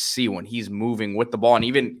can just see when he's moving with the ball. And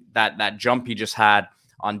even that jump he just had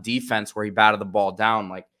on defense where he batted the ball down,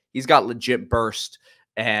 like he's got legit burst.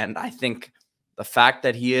 And I think the fact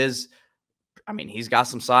that he's got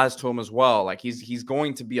some size to him as well. Like he's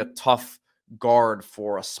going to be a tough guard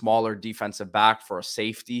for a smaller defensive back, for a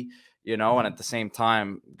safety, and at the same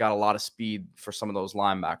time got a lot of speed for some of those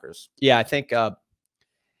linebackers. Yeah, I think now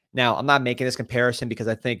I'm not making this comparison because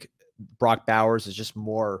I think Brock Bowers is just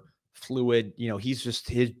more fluid. He's just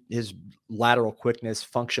his lateral quickness,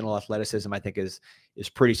 functional athleticism, I think is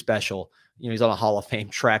pretty special. He's on a Hall of Fame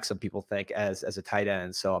track, some people think, as a tight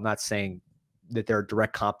end. So I'm not saying that they're a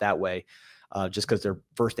direct comp that way, just because their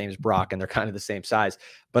first name is Brock and they're kind of the same size.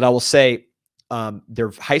 But I will say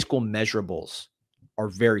their high school measurables are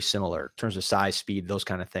very similar in terms of size, speed, those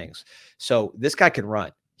kind of things. So this guy can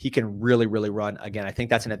run. He can really, really run. Again, I think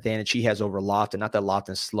that's an advantage he has over Lofton. Not that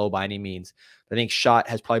Lofton's slow by any means, but I think Schott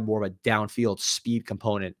has probably more of a downfield speed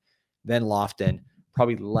component than Lofton,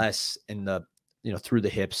 probably less in the, through the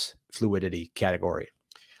hips fluidity category.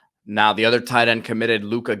 Now, the other tight end committed,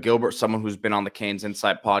 Luka Gilbert, someone who's been on the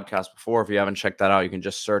CanesInSight podcast before. If you haven't checked that out, you can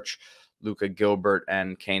just search Luka Gilbert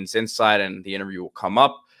and CanesInSight, and the interview will come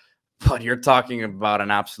up. But you're talking about an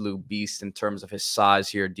absolute beast in terms of his size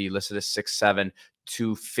here. D listed as 6'7",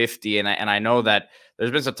 250, and I know that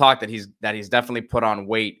there's been some talk that he's definitely put on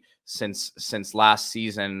weight since last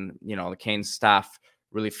season. The Canes staff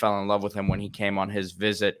really fell in love with him when he came on his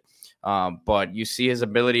visit. But you see his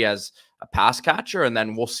ability as a pass catcher, and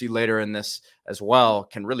then we'll see later in this as well,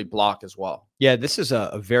 can really block as well. Yeah, this is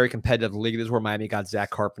a very competitive league. This is where Miami got Zach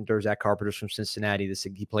Carpenter. Zach Carpenter's from Cincinnati.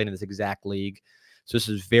 He played in this exact league. So this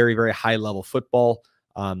is very, very high level football.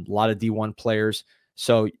 A lot of D1 players.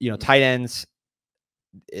 So, tight ends,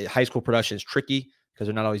 high school production is tricky because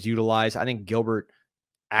they're not always utilized. I think Gilbert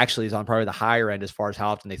actually is on probably the higher end as far as how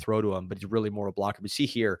often they throw to him, but he's really more a blocker. But see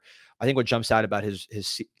here, I think what jumps out about his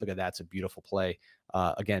look at that, it's a beautiful play.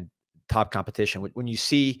 Again, top competition. When you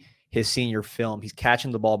see his senior film, he's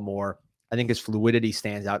catching the ball more. I think his fluidity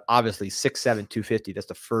stands out. Obviously, 6'7", 250. That's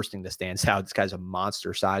the first thing that stands out. This guy's a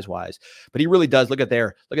monster size-wise. But he really does. Look at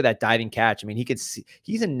that diving catch. I mean, he could see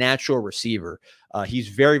he's a natural receiver. He's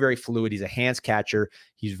very, very fluid. He's a hands catcher.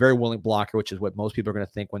 He's a very willing blocker, which is what most people are going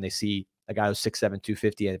to think when they see a guy who's 6'7",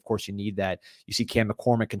 250. And, of course, you need that. You see Cam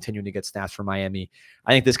McCormick continuing to get snaps for Miami.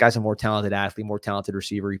 I think this guy's a more talented athlete, more talented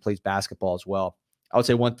receiver. He plays basketball as well. I would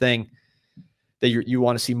say one thing that you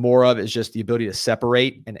want to see more of is just the ability to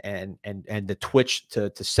separate and the twitch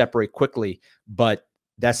to separate quickly. But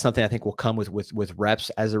that's something I think will come with reps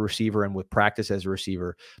as a receiver and with practice as a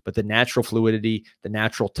receiver. But the natural fluidity, the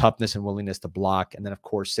natural toughness and willingness to block, and then of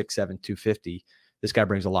course 6'7", 250. This guy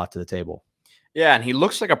brings a lot to the table. Yeah, and he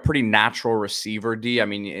looks like a pretty natural receiver, D. I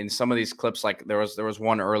mean, in some of these clips, like there was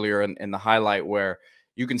one earlier in the highlight where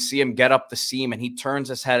you can see him get up the seam and he turns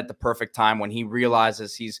his head at the perfect time when he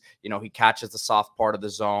realizes he catches the soft part of the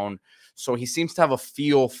zone. So he seems to have a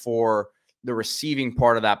feel for the receiving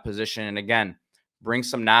part of that position. And again, bring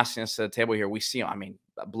some nastiness to the table here. We see him, I mean,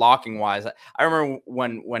 blocking wise, I remember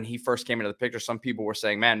when he first came into the picture, some people were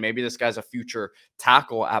saying, man, maybe this guy's a future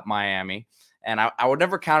tackle at Miami. And I would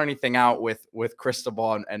never count anything out with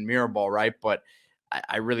Cristobal and Mirabal, right? But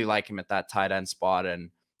I really like him at that tight end spot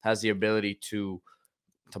and has the ability to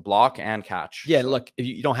block and catch. Yeah, look, if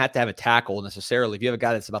you don't have to have a tackle necessarily. If you have a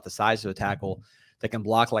guy that's about the size of a tackle that can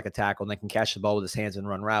block like a tackle and that can catch the ball with his hands and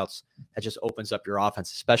run routes, that just opens up your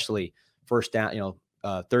offense, especially first down,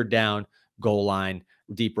 third down, goal line,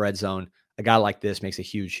 deep red zone. A guy like this makes a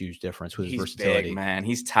huge, huge difference with his versatility. Big, man.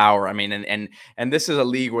 He's tower. I mean, and this is a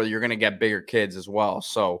league where you're going to get bigger kids as well.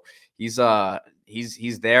 So he's there.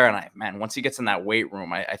 And man, once he gets in that weight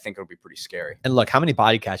room, I think it'll be pretty scary. And look, how many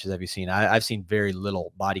body catches have you seen? I've seen very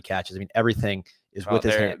little body catches. I mean, everything is with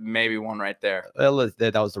his hand. Maybe one right there. That was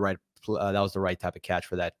the right type of catch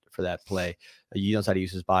for that play. He knows how to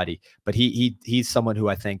use his body, but he's someone who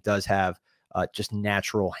I think does have just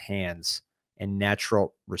natural hands and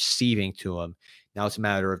natural receiving to him. Now it's a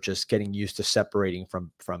matter of just getting used to separating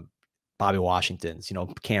from Bobby Washington's,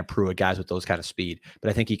 Cam Pruitt, guys with those kind of speed.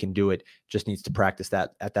 But I think he can do it. Just needs to practice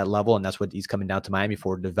that at that level, and that's what he's coming down to Miami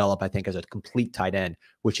for, to develop, I think, as a complete tight end,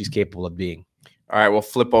 which he's capable of being. All right, we'll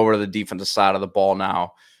flip over to the defensive side of the ball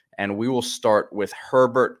now, and we will start with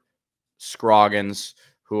Herbert Scroggins,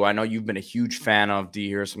 who I know you've been a huge fan of. D,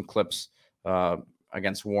 here's some clips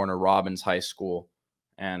against Warner Robins High School,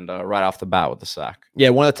 and right off the bat with the sack. Yeah,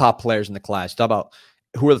 one of the top players in the class. Talk about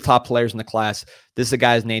who are the top players in the class. This is a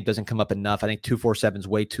guy's name doesn't come up enough. I think 247 is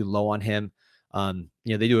way too low on him.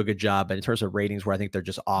 They do a good job, but in terms of ratings where I think they're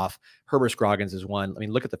just off, Herbert Scroggins is one. I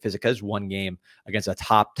mean, look at the physics. That's one game against a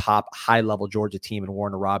top high-level Georgia team in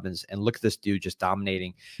Warner Robins, and look at this dude just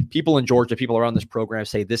dominating. People in Georgia, people around this program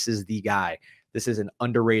say this is the guy. This is an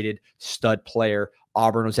underrated stud player.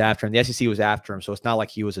 Auburn was after him. The SEC was after him, so it's not like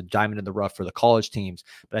he was a diamond in the rough for the college teams.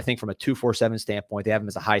 But I think from a 247 standpoint, they have him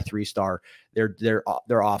as a high 3-star. They're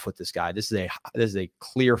off with this guy. This is a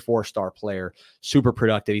clear 4-star player, super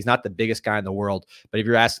productive. He's not the biggest guy in the world, but if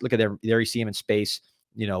you're asked, look at there you see him in space.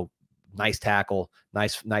 Nice tackle,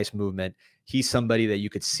 nice movement. he's somebody that you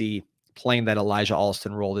could see playing that Elijah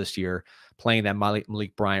Alston role this year, playing that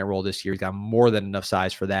Malik Bryant role this year. He's got more than enough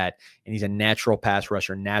size for that. And he's a natural pass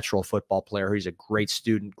rusher, natural football player. He's a great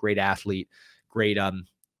student, great athlete, great,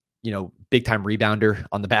 big time rebounder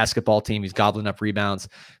on the basketball team. He's gobbling up rebounds.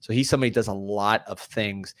 So he's somebody who does a lot of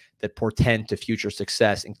things that portend to future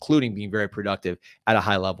success, including being very productive at a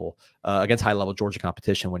high level, against high level Georgia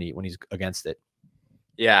competition when he's against it.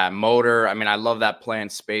 Yeah. Motor. I mean, I love that play in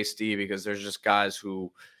space, D, because there's just guys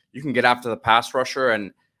who you can get after the pass rusher.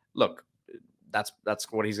 And look, that's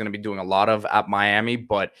what he's going to be doing a lot of at Miami.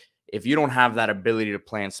 But if you don't have that ability to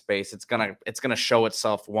play in space, it's gonna show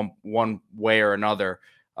itself one way or another.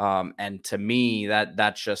 And to me,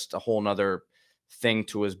 that's just a whole nother thing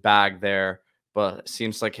to his bag there. But it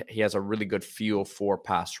seems like he has a really good feel for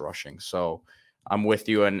pass rushing. So I'm with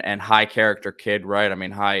you, and high character kid, right? I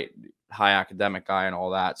mean, high academic guy and all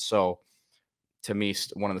that. So to me,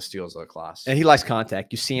 one of the steals of the class. And he likes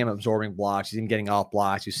contact. You see him absorbing blocks. You see him getting off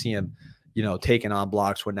blocks. You see him, taking on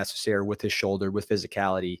blocks when necessary with his shoulder, with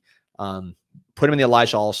physicality. Put him in the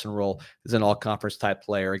Elijah Alston role as an all-conference type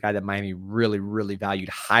player, a guy that Miami really, really valued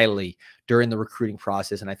highly during the recruiting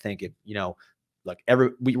process. And I think we're going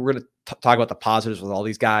to talk about the positives with all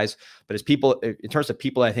these guys, but as people, in terms of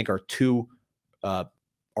people I think are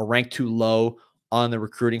ranked too low on the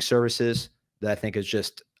recruiting services, that I think is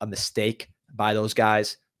just a mistake by those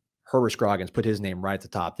guys. Herbert Scroggins, put his name right at the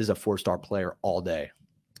top. This is a 4-star player all day.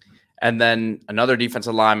 And then another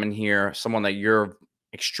defensive lineman here, someone that you're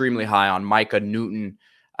extremely high on, Micah Newton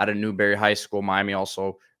out of Newberry High School. Miami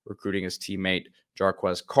also recruiting his teammate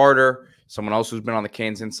Jarquez Carter, someone else who's been on the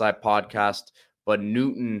CanesInSight podcast. But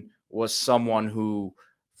Newton was someone who,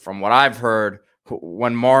 from what I've heard,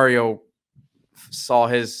 when Mario saw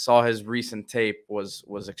his recent tape, was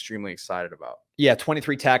extremely excited about. Yeah,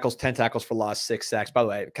 23 tackles, 10 tackles for loss, 6 sacks. By the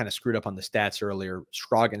way, I kind of screwed up on the stats earlier.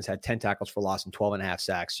 Scroggins had 10 tackles for loss and 12.5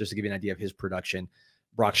 sacks, just to give you an idea of his production.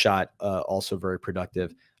 Brock Schott, also very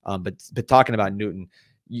productive. But talking about Newton,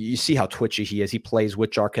 you see how twitchy he is. He plays with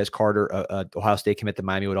Jarquez Carter, Ohio State commit that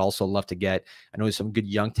Miami would also love to get. I know there's some good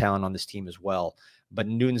young talent on this team as well. But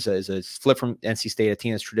Newton's is a flip from NC State, a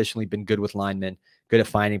team that's traditionally been good with linemen, good at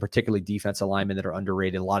finding particularly defensive linemen that are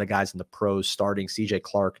underrated. A lot of guys in the pros starting. CJ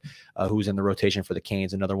Clark, who's in the rotation for the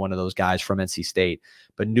Canes, another one of those guys from NC State.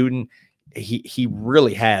 But Newton, he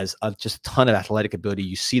really has just a ton of athletic ability.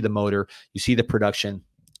 You see the motor, you see the production.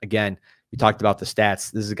 Again, we talked about the stats.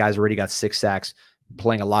 This is a guy's already got 6 sacks,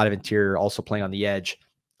 playing a lot of interior, also playing on the edge.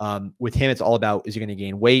 With him, it's all about, is he going to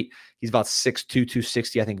gain weight? He's about 6'2",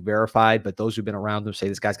 260, I think, verified. But those who've been around him say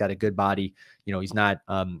this guy's got a good body. He's not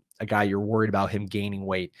a guy you're worried about him gaining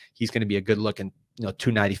weight. He's going to be a good-looking,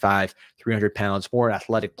 295, 300 pounds, more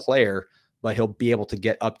athletic player. But he'll be able to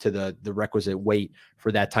get up to the requisite weight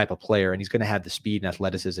for that type of player. And he's going to have the speed and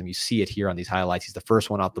athleticism. You see it here on these highlights. He's the first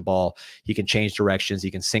one off the ball. He can change directions. He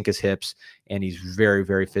can sink his hips. And he's very,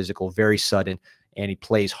 very physical, very sudden. And he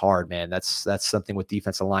plays hard, man. That's something with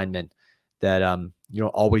defensive linemen that you don't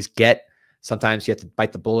always get. Sometimes you have to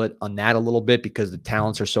bite the bullet on that a little bit because the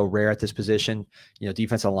talents are so rare at this position.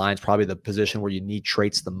 Defensive line is probably the position where you need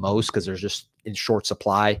traits the most because there's just in short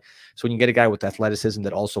supply. So when you get a guy with athleticism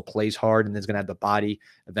that also plays hard and is going to have the body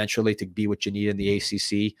eventually to be what you need in the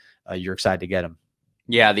ACC, you're excited to get him.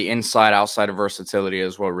 Yeah, the inside-outside versatility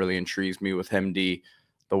is what really intrigues me with him, D.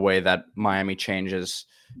 The way that Miami changes,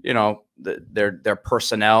 their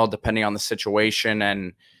personnel depending on the situation,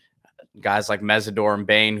 and guys like Mesidor and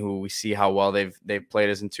Bain, who we see how well they've played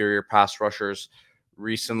as interior pass rushers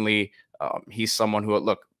recently. He's someone who,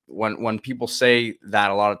 look, when people say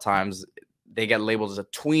that, a lot of times they get labeled as a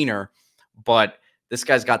tweener, but this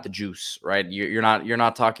guy's got the juice, right? You're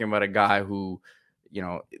not talking about a guy who,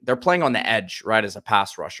 they're playing on the edge, right, as a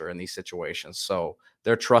pass rusher in these situations. So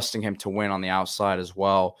they're trusting him to win on the outside as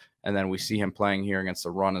well. And then we see him playing here against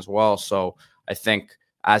the run as well. So I think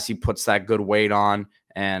as he puts that good weight on,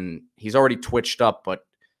 and he's already twitched up, but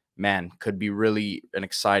man, could be really an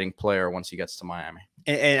exciting player once he gets to Miami.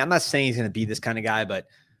 And I'm not saying he's going to be this kind of guy, but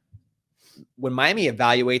when Miami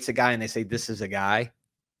evaluates a guy and they say this is a guy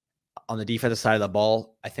on the defensive side of the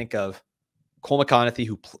ball, I think of Cole McConaughey,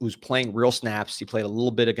 who's playing real snaps. He played a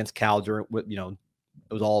little bit against Cal during,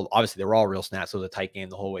 it was all, obviously they were all real snaps. So it was a tight game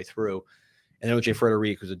the whole way through. And then OJ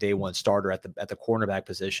Frederick, who's a day one starter at the cornerback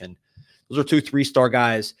position. Those are 2 3-star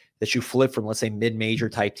guys that you flip from, let's say, mid-major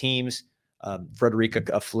type teams. Frederick,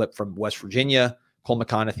 a flip from West Virginia. Cole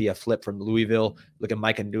McConaughey, a flip from Louisville. Look at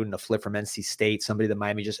Micah Newton, a flip from NC State. Somebody that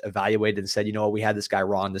Miami just evaluated and said, we had this guy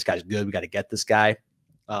wrong. This guy's good. We got to get this guy.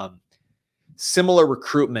 Similar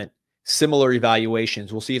recruitment similar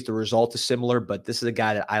evaluations. We'll see if the result is similar, but this is a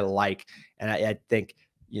guy that I like. And I think,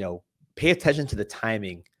 pay attention to the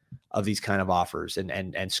timing of these kind of offers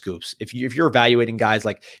and scoops. If you're evaluating guys,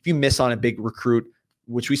 like if you miss on a big recruit,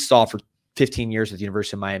 which we saw for 15 years at the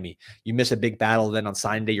University of Miami, you miss a big battle, then on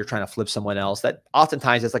signing day, you're trying to flip someone else. That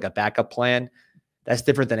oftentimes is like a backup plan. That's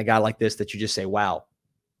different than a guy like this that you just say, wow,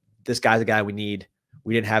 this guy's a guy we need.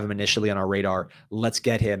 We didn't have him initially on our radar. Let's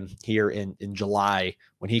get him here in July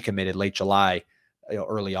when he committed, late July,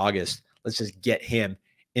 early August. Let's just get him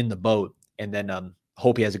in the boat and then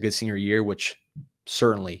hope he has a good senior year, which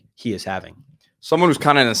certainly he is having. Someone who's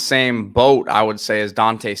kind of in the same boat, I would say, is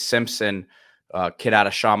Dante Simpson, kid out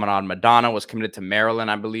of Chaminade Madonna, was committed to Maryland,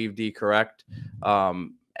 I believe, D, correct?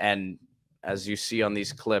 And as you see on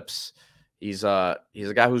these clips, he's a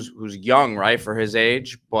guy who's young, right, for his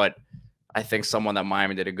age, but I think someone that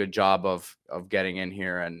Miami did a good job of getting in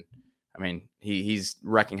here. And I mean, he's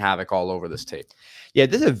wrecking havoc all over this tape. Yeah,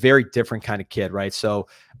 this is a very different kind of kid, right? So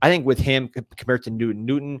I think with him compared to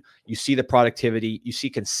Newton, you see the productivity, you see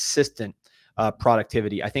consistent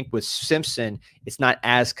productivity. I think with Simpson, it's not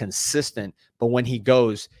as consistent, but when he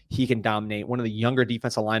goes, he can dominate. One of the younger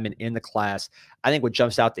defensive linemen in the class. I think what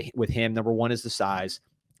jumps out with him, number one, is the size.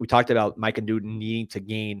 We talked about Micah Newton needing to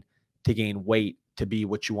gain weight to be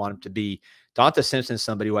what you want him to be. Dante Simpson is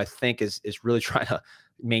somebody who I think is really trying to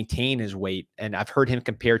maintain his weight. And I've heard him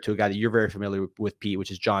compared to a guy that you're very familiar with, Pete,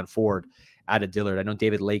 which is John Ford out of Dillard. I know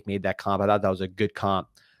David Lake made that comp. I thought that was a good comp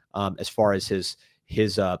as far as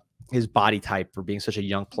his body type for being such a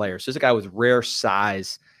young player. So this is a guy with rare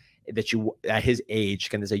size that you at his age,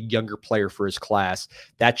 again, as a younger player for his class,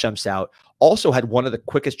 that jumps out. Also had one of the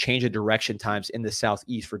quickest change of direction times in the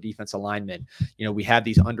Southeast for defensive linemen. We have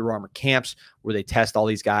these Under Armour camps where they test all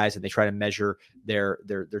these guys and they try to measure their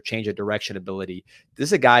change of direction ability. This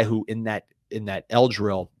is a guy who in that L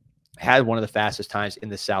drill had one of the fastest times in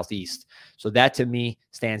the Southeast. So that to me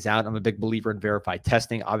stands out. I'm a big believer in verified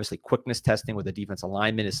testing. Obviously, quickness testing with a defensive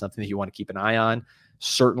lineman is something that you want to keep an eye on,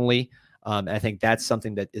 certainly. And I think that's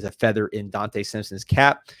something that is a feather in Dante Simpson's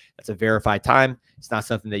cap. That's a verified time. It's not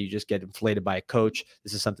something that you just get inflated by a coach.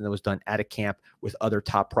 This is something that was done at a camp with other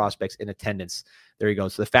top prospects in attendance. There you go.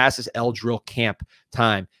 So the fastest L drill camp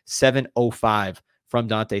time, 7:05 from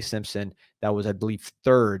Dante Simpson. That was, I believe,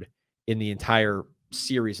 third in the entire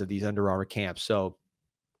series of these Under Armour camps. So,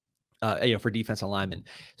 for defensive linemen.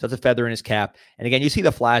 So it's a feather in his cap. And again, you see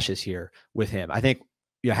the flashes here with him. I think,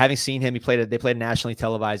 having seen him, they played a nationally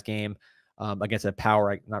televised game against a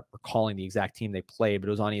Power. I'm not recalling the exact team they played, but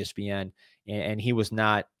it was on ESPN, and he was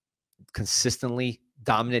not consistently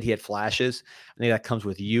dominant. He had flashes. I think that comes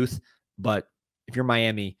with youth. But if you're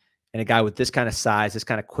Miami and a guy with this kind of size, this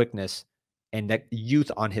kind of quickness, and that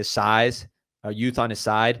youth on his side,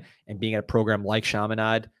 and being at a program like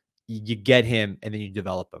Chaminade, you get him and then you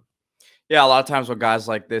develop him. Yeah, a lot of times with guys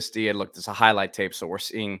like this, D, look, it's a highlight tape, so we're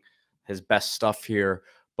seeing his best stuff here.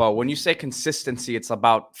 But when you say consistency, it's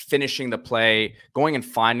about finishing the play, going and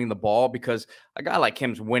finding the ball, because a guy like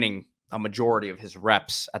him's winning a majority of his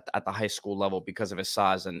reps at the high school level because of his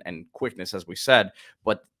size and quickness, as we said,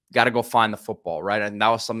 but got to go find the football, right? And that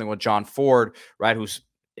was something with John Ford, right, who's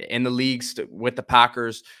in the leagues with the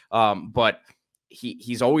Packers, but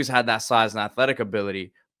he's always had that size and athletic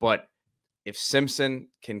ability. But if Simpson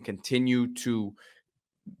can continue to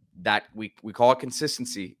that, we call it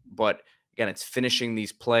consistency, but again, it's finishing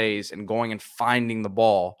these plays and going and finding the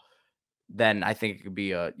ball, then I think it could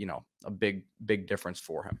be a big difference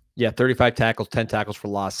for him. Yeah, 35 tackles, 10 tackles for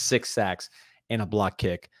loss, 6 sacks, and a block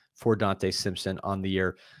kick for Dante Simpson on the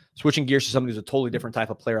year. Switching gears to somebody who's a totally different type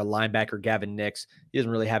of player, a linebacker, Gavin Nix. He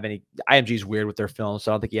doesn't really have any. IMG's weird with their film,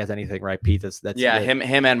 so I don't think he has anything, right, Pete? That's yeah,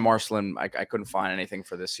 him and Marcelin. I couldn't find anything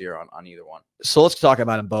for this year on either one. So let's talk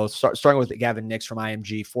about them both. Starting with Gavin Nix from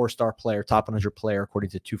IMG, 4-star player, top 100 player according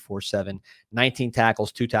to 247, 19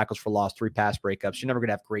 tackles, 2 tackles for loss, 3 pass breakups. You're never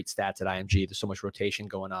gonna have great stats at IMG. There's so much rotation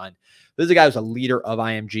going on. This is a guy who's a leader of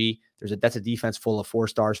IMG. That's a defense full of 4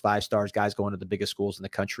 stars, 5 stars, guys going to the biggest schools in the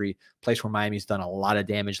country, place where Miami's done a lot of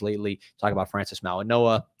damage lately. Talk about Francis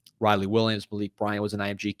Malinois, Riley Williams, Malik Bryant was an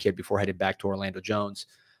IMG kid before headed back to Orlando Jones.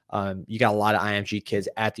 You got a lot of IMG kids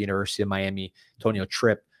at the University of Miami, Antonio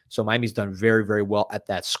Tripp. So Miami's done very, very well at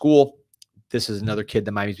that school. This is another kid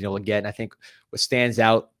that Miami's been able to get. And I think what stands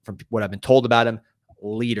out from what I've been told about him,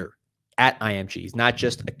 leader at IMG. He's not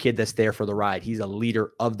just a kid that's there for the ride. He's a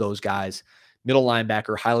leader of those guys. Middle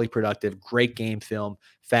linebacker, highly productive, great game film,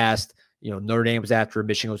 fast. Notre Dame was after him,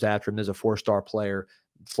 Michigan was after him. There's a 4-star player.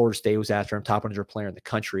 Florida State was after him, top 100 player in the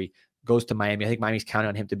country. Goes to Miami. I think Miami's counting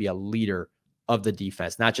on him to be a leader of the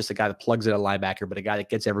defense, not just a guy that plugs in a linebacker, but a guy that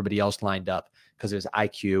gets everybody else lined up because of his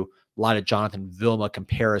IQ. A lot of Jonathan Vilma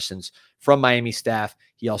comparisons from Miami staff.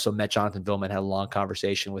 He also met Jonathan Vilma and had a long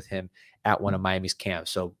conversation with him at one of Miami's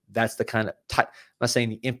camps. So that's the kind of I'm not saying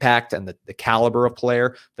the impact and the caliber of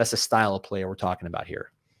player. That's the style of player we're talking about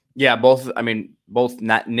here. Yeah, both. I mean, both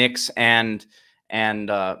Nix and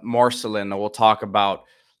Marcelin. We'll talk about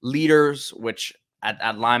leaders, which at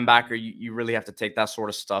linebacker, you really have to take that sort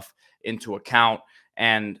of stuff into account,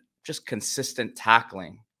 and just consistent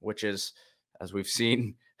tackling, which is, as we've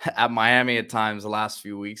seen at Miami at times the last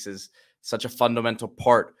few weeks, is such a fundamental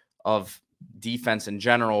part of defense in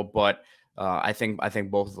general. But I think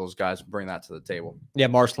both of those guys bring that to the table. Yeah,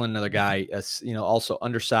 Marcelin, another guy, also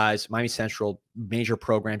undersized. Miami Central, major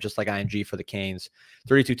program, just like IMG for the Canes.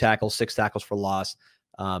 32 tackles, 6 tackles for loss.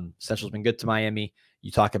 Central's been good to Miami. You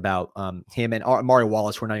talk about him and Mario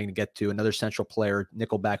Wallace. We're not even going to get to another Central player,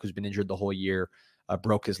 nickelback, who's been injured the whole year,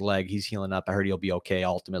 broke his leg. He's healing up. I heard he'll be okay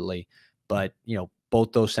ultimately. But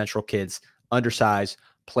both those Central kids, undersized,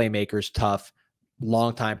 playmakers, tough,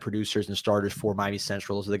 longtime producers and starters for Miami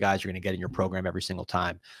Central. Those are the guys you're going to get in your program every single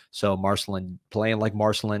time. So Marcelin, playing like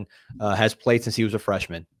Marcelin, has played since he was a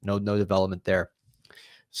freshman. No development there.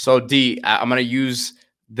 So D, I'm going to use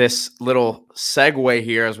this little segue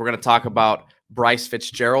here as we're going to talk about Bryce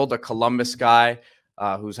Fitzgerald, a Columbus guy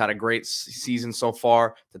who's had a great season so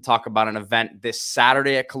far, to talk about an event this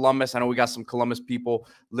Saturday at Columbus. I know we got some Columbus people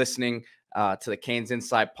listening to the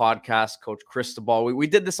CanesInSight podcast. Coach Cristobal, we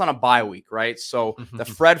did this on a bye week, right? So the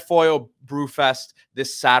Fred Foyle Brewfest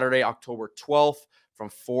this Saturday, October 12th, from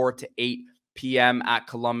 4 to 8 p.m. at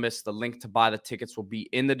Columbus. The link to buy the tickets will be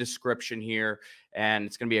in the description here, and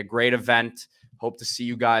it's going to be a great event. Hope to see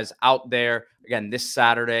you guys out there. Again, this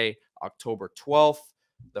Saturday, October 12th,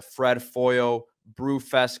 the Fred Foyle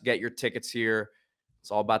Brewfest. Get your tickets here. It's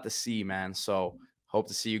all about the sea, man. So hope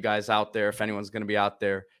to see you guys out there. If anyone's going to be out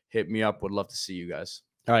there, hit me up. Would love to see you guys.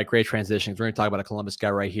 All right, great transitions. We're going to talk about a Columbus guy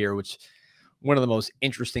right here, which one of the most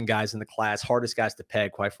interesting guys in the class, hardest guys to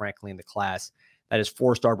peg, quite frankly, in the class. That is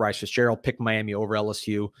 4-star Bryce Fitzgerald, picked Miami over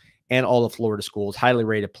LSU and all the Florida schools, highly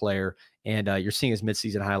rated player. And you're seeing his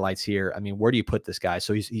midseason highlights here. I mean, where do you put this guy?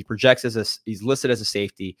 So he projects he's listed as a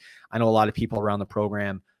safety. I know a lot of people around the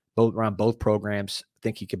program, both programs,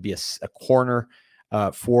 think he could be a corner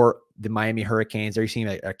for the Miami Hurricanes. There you see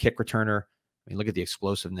a kick returner. I mean, look at the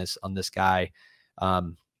explosiveness on this guy.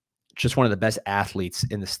 Just one of the best athletes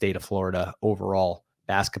in the state of Florida overall.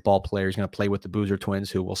 Basketball player. He's going to play with the Boozer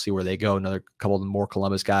twins, who we'll see where they go. Another couple of more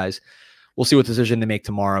Columbus guys. We'll see what decision they make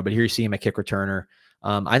tomorrow. But here you see him a kick returner.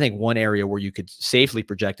 I think one area where you could safely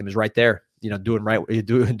project him is right there.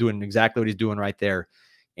 Doing exactly what he's doing right there,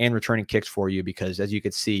 and returning kicks for you, because as you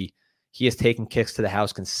could see, he has taken kicks to the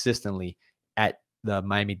house consistently at the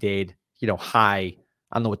Miami-Dade, high.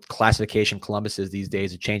 I don't know what classification Columbus is these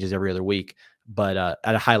days. It changes every other week, but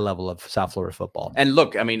at a high level of South Florida football. And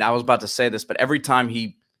look, I mean, I was about to say this, but every time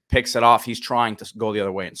he picks it off, he's trying to go the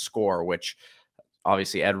other way and score, which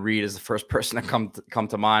obviously Ed Reed is the first person to come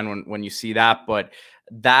to mind when you see that. But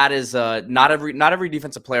that is not every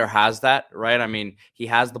defensive player has that, right? I mean, he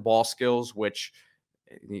has the ball skills, which,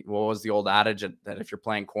 what was the old adage that if you're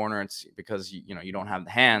playing corner, it's because you don't have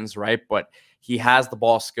the hands, right? But he has the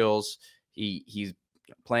ball skills. He's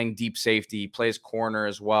playing deep safety. He plays corner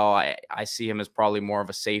as well. I see him as probably more of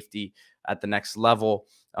a safety at the next level.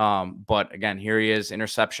 But again, here he is,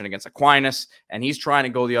 interception against Aquinas, and he's trying to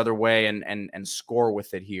go the other way and score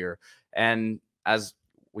with it here. And as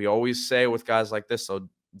we always say with guys like this, so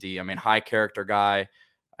D, I mean, high character guy.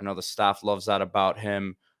 I know the staff loves that about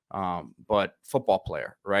him. But football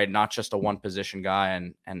player, right? Not just a one position guy,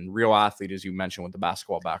 and real athlete, as you mentioned, with the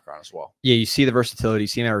basketball background as well. Yeah, you see the versatility. You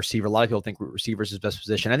see him at receiver. A lot of people think receiver is his best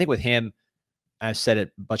position. I think with him, I've said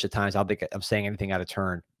it a bunch of times, I don't think I'm saying anything out of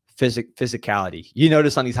turn. Physicality. You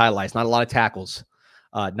notice on these highlights, not a lot of tackles,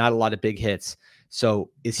 not a lot of big hits. So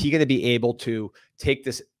is he going to be able to take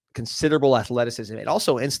this considerable athleticism and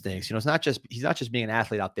also instincts? He's not just being an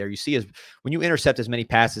athlete out there. You see, when you intercept as many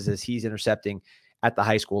passes as he's intercepting at the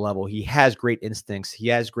high school level, he has great instincts. He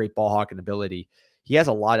has great ball hawking ability. He has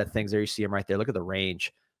a lot of things there. You see him right there. Look at the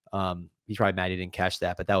range. He's probably mad he didn't catch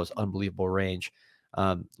that, but that was unbelievable range.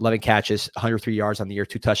 11 catches, 103 yards on the year,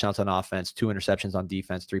 2 touchdowns on offense, 2 interceptions on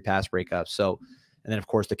defense, 3 pass breakups. So, and then of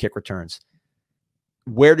course the kick returns.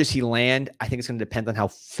 Where does he land? I think it's going to depend on how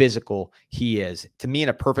physical he is. To me, in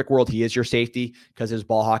a perfect world, he is your safety because his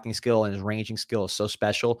ball hawking skill and his ranging skill is so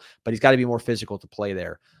special, but he's got to be more physical to play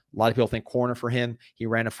there. A lot of people think corner for him. He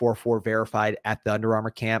ran a 4.4 verified at the Under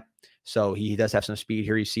Armour camp. So he does have some speed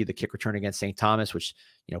here. You see the kick return against St. Thomas, which,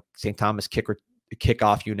 St. Thomas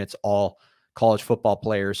kickoff units all college football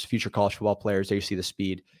players, future college football players. There you see the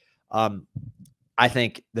speed. I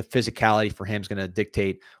think the physicality for him is going to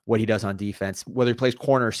dictate what he does on defense. Whether he plays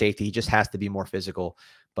corner or safety, he just has to be more physical.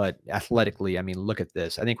 But athletically, I mean, look at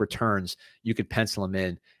this. I think returns, you could pencil him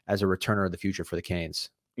in as a returner of the future for the Canes.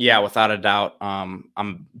 Yeah, without a doubt. I'm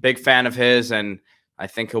a big fan of his, and I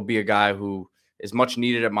think he'll be a guy who is much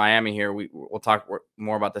needed at Miami here. We'll talk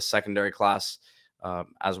more about the secondary class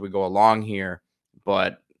as we go along here.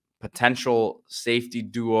 But potential safety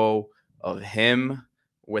duo of him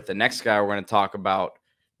with the next guy we're going to talk about,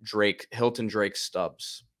 Hilton Drake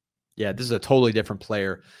Stubbs. Yeah, this is a totally different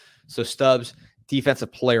player. So Stubbs,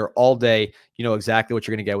 defensive player all day. You know exactly what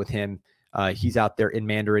you're going to get with him. He's out there in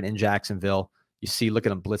Mandarin, in Jacksonville. You see, look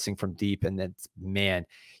at him blitzing from deep. And then, man,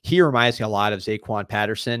 he reminds me a lot of Zaquan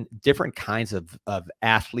Patterson. Different kinds of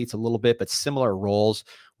athletes a little bit, but similar roles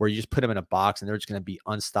where you just put them in a box and they're just going to be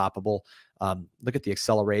unstoppable. Look at the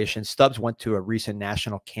acceleration. Stubbs went to a recent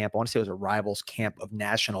national camp. I want to say it was a Rivals camp of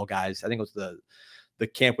national guys. I think it was the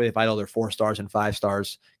camp where they invited all their 4 stars and 5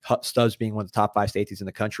 stars. Stubbs, being one of the top 5 safeties in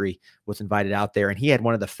the country, was invited out there. And he had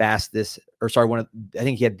one of the fastest, I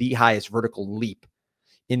think he had the highest vertical leap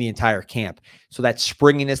in the entire camp. So that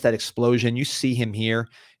springiness, that explosion, you see him here,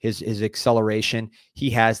 his acceleration, he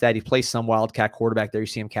has that. He plays some wildcat quarterback there. You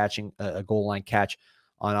see him catching a goal line catch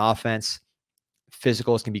on offense.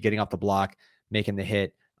 Physical is going to be getting off the block, making the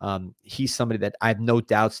hit. He's somebody that I have no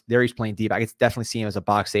doubts there. He's playing deep. I could definitely see him as a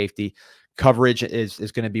box safety. Coverage is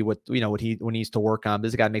going to be what he needs to work on.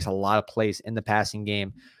 This is a guy that makes a lot of plays in the passing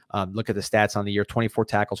game. Look at the stats on the year: 24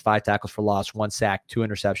 tackles, 5 tackles for loss, 1 sack, 2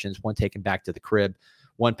 interceptions, 1 taken back to the crib,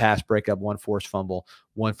 1 pass breakup, 1 forced fumble,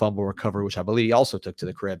 1 fumble recovery, which I believe he also took to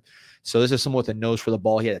the crib. So this is someone with a nose for the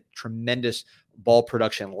ball. He had a tremendous ball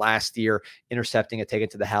production last year, intercepting it, taking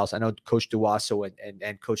it to the house. I know Coach Duaso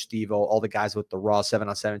and Coach Stevo, all the guys with the Raw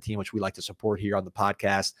 7-on-17, which we like to support here on the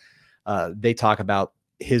podcast, they talk about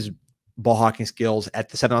his ball hawking skills at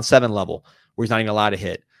the 7-on-7 level, where he's not even allowed to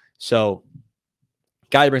hit. So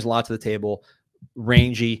guy brings a lot to the table.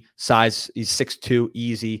 Rangy, size, he's 6'2",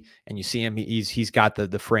 easy, and you see him, he's got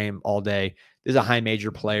the frame all day. This is a high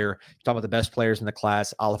major player. You're talking about the best players in the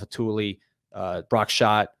class: Olive Atuli, Brock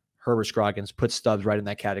Schott, Herbert Scroggins. Put Stubbs right in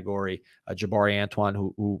that category. Jabari Antoine,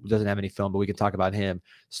 who doesn't have any film, but we can talk about him.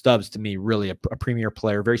 Stubbs, to me, really a premier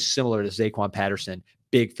player, very similar to Zaquan Patterson.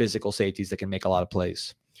 Big physical safeties that can make a lot of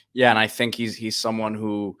plays. Yeah, and I think he's someone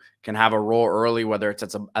who can have a role early, whether it's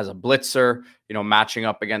as a blitzer, matching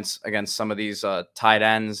up against some of these tight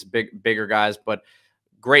ends, bigger guys, but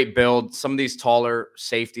great build. Some of these taller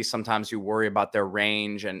safeties, sometimes you worry about their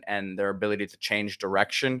range and their ability to change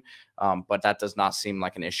direction, but that does not seem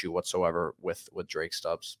like an issue whatsoever with Drake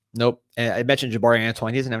Stubbs. Nope. And I mentioned Jabari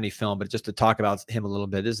Antoine. He doesn't have any film, but just to talk about him a little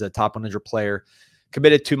bit, this is a top 100 player,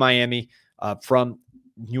 committed to Miami from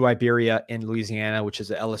New Iberia in Louisiana, which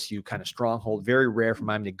is an LSU kind of stronghold. Very rare for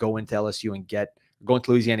Miami to go into LSU and go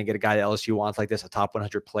into Louisiana and get a guy that LSU wants like this, a top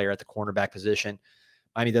 100 player at the cornerback position.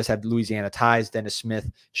 Miami does have Louisiana ties. Dennis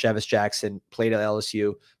Smith, Chevis Jackson played at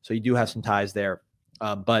LSU, so you do have some ties there.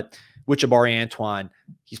 But with Jabari Antoine,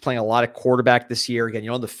 he's playing a lot of quarterback this year. Again,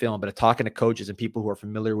 the film, but talking to coaches and people who are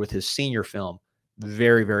familiar with his senior film,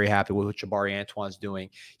 very, very happy with what Jabari Antoine's doing.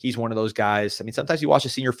 He's one of those guys. I mean, sometimes you watch a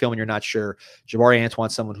senior film and you're not sure. Jabari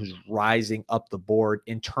Antoine's someone who's rising up the board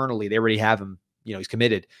internally. They already have him, he's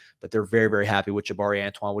committed, but they're very, very happy with Jabari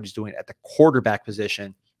Antoine, what he's doing at the quarterback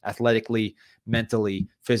position, athletically, mentally,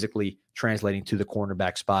 physically, translating to the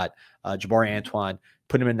cornerback spot. Jabari Antoine,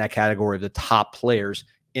 put him in that category of the top players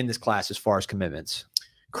in this class as far as commitments.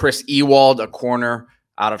 Chris Ewald, a corner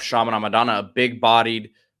out of Chaminade-Madonna, a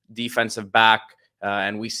big-bodied defensive back.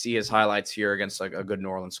 And we see his highlights here against a good New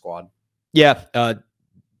Orleans squad. Yeah.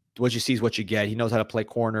 What you see is what you get. He knows how to play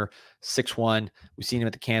corner, 6'1". We've seen him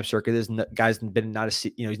at the camp circuit. This guy's been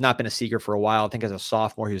he's not been a seeker for a while. I think as a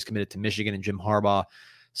sophomore, he was committed to Michigan and Jim Harbaugh.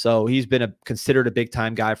 So he's been considered a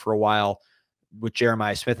big-time guy for a while. With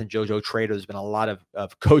Jeremiah Smith and JoJo Trader, there's been a lot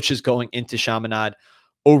of coaches going into Chaminade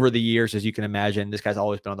over the years, as you can imagine. This guy's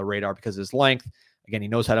always been on the radar because of his length. Again, he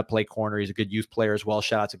knows how to play corner. He's a good youth player as well.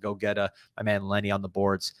 Shout out to Go Getta, my man Lenny on the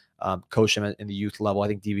boards. Coached him in the youth level. I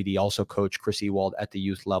think DVD also coached Chris Ewald at the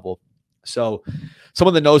youth level. So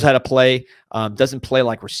someone that knows how to play, doesn't play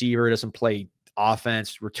like receiver, doesn't play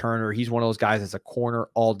offense, returner. He's one of those guys that's a corner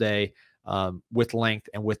all day, with length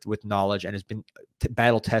and with knowledge, and has been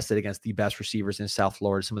battle tested against the best receivers in South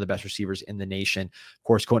Florida, some of the best receivers in the nation. Of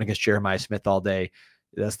course, going against Jeremiah Smith all day,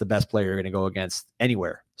 that's the best player you're going to go against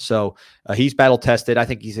anywhere. So he's battle tested. I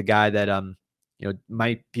think he's a guy that,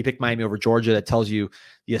 if you pick Miami over Georgia, that tells you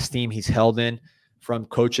the esteem he's held in from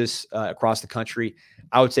coaches across the country.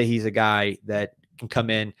 I would say he's a guy that can come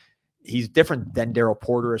in. He's different than Daryl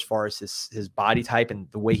Porter as far as his body type and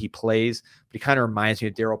the way he plays, but he kind of reminds me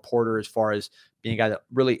of Daryl Porter as far as being a guy that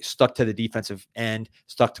really stuck to the defensive end,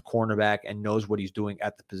 stuck to cornerback, and knows what he's doing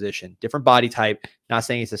at the position. Different body type. Not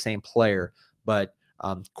saying he's the same player, but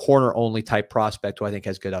corner-only type prospect who I think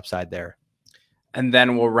has good upside there. And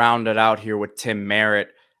then we'll round it out here with Tim Merritt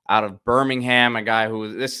out of Birmingham, a guy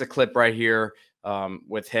who, this is a clip right here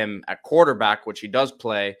with him at quarterback, which he does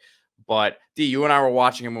play. But D, you and I were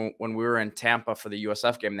watching him when we were in Tampa for the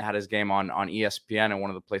USF game. They had his game on ESPN in one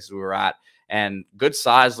of the places we were at. And good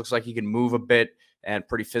size, looks like he can move a bit and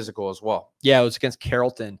pretty physical as well. Yeah, it was against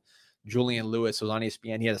Carrollton. Julian Lewis was on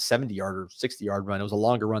ESPN. He had a 70-yard or 60-yard run. It was a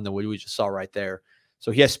longer run than what we just saw right there.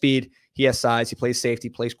 So he has speed. He has size. He plays safety,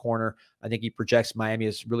 plays corner. I think he projects Miami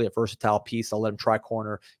as really a versatile piece. I'll let him try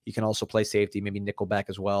corner. He can also play safety, maybe nickelback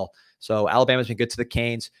as well. So Alabama's been good to the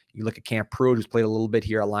Canes. You look at Cam Pruitt, who's played a little bit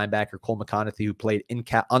here at linebacker. Cole McConaughey, who played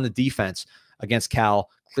on the defense against Cal,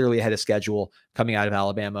 clearly ahead of schedule coming out of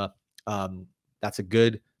Alabama. That's a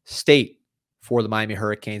good state for the Miami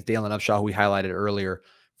Hurricanes. Dalen Upshaw, who we highlighted earlier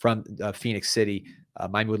from Phoenix City.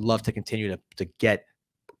 Miami would love to continue to get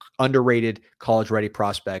underrated college-ready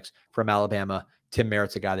prospects from Alabama. Tim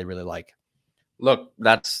Merritt's a guy they really like. Look,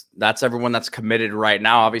 that's everyone that's committed right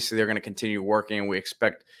now. Obviously, they're going to continue working. We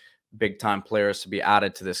expect big-time players to be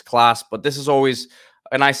added to this class. But this is always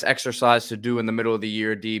a nice exercise to do in the middle of the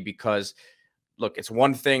year, D, because, look, it's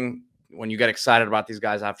one thing when you get excited about these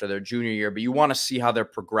guys after their junior year, but you want to see how they're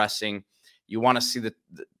progressing. You want to see the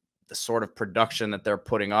sort of production that they're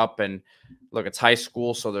putting up. And look, it's high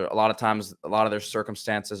school, so there a lot of times a lot of their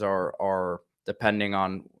circumstances are depending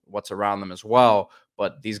on what's around them as well.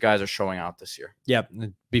 But these guys are showing out this year. Yeah.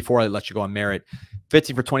 Before I let you go on Merritt,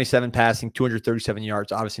 15 for 27 passing, 237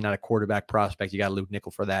 yards. Obviously not a quarterback prospect. You got Luke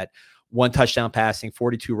Nickel for that. 1 touchdown passing,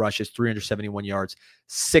 42 rushes, 371 yards,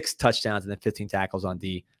 6 touchdowns, and then 15 tackles on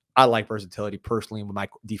D. I like versatility personally with my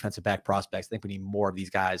defensive back prospects. I think we need more of these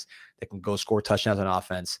guys that can go score touchdowns on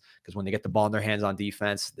offense, because when they get the ball in their hands on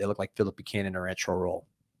defense, they look like Philip Buchanan or Antro Roll.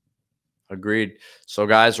 Agreed. So,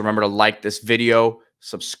 guys, remember to like this video,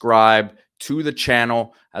 subscribe to the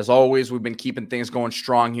channel. As always, we've been keeping things going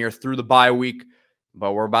strong here through the bye week,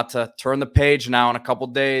 but we're about to turn the page now in a couple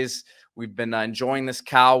days. We've been enjoying this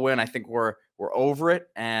Cal win. I think we're over it,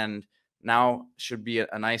 and now should be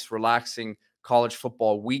a nice, relaxing college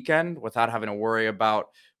football weekend without having to worry about,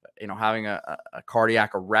 having a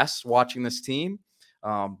cardiac arrest watching this team.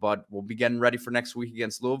 But we'll be getting ready for next week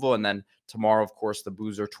against Louisville. And then tomorrow, of course, the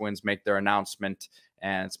Boozer twins make their announcement,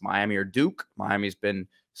 and it's Miami or Duke. Miami's been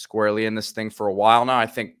squarely in this thing for a while now. I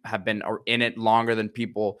think have been in it longer than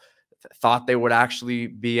people thought they would actually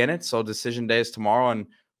be in it. So decision day is tomorrow, and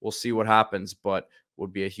we'll see what happens, but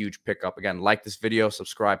would be a huge pickup. Again, like this video,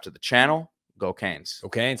 subscribe to the channel. Go Canes. Go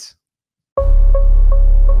Canes.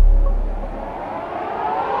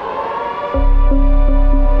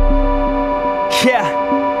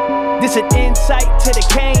 Yeah, this an insight to the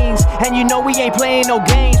Canes, and you know we ain't playing no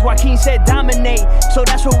games. Joaquin said dominate, so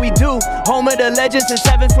that's what we do. Home of the legends and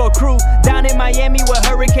 7th floor crew, down in Miami where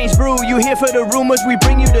hurricanes brew. You here for the rumors, we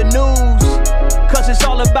bring you the news, cause it's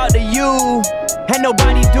all about the you, and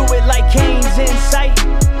nobody do it like CanesInSight.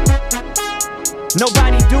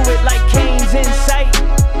 Nobody do it like CanesInSight.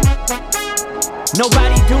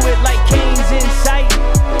 Nobody do it like CanesInSight.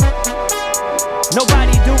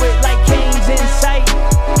 Nobody do it like CanesInSight.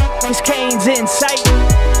 It's CanesInSight.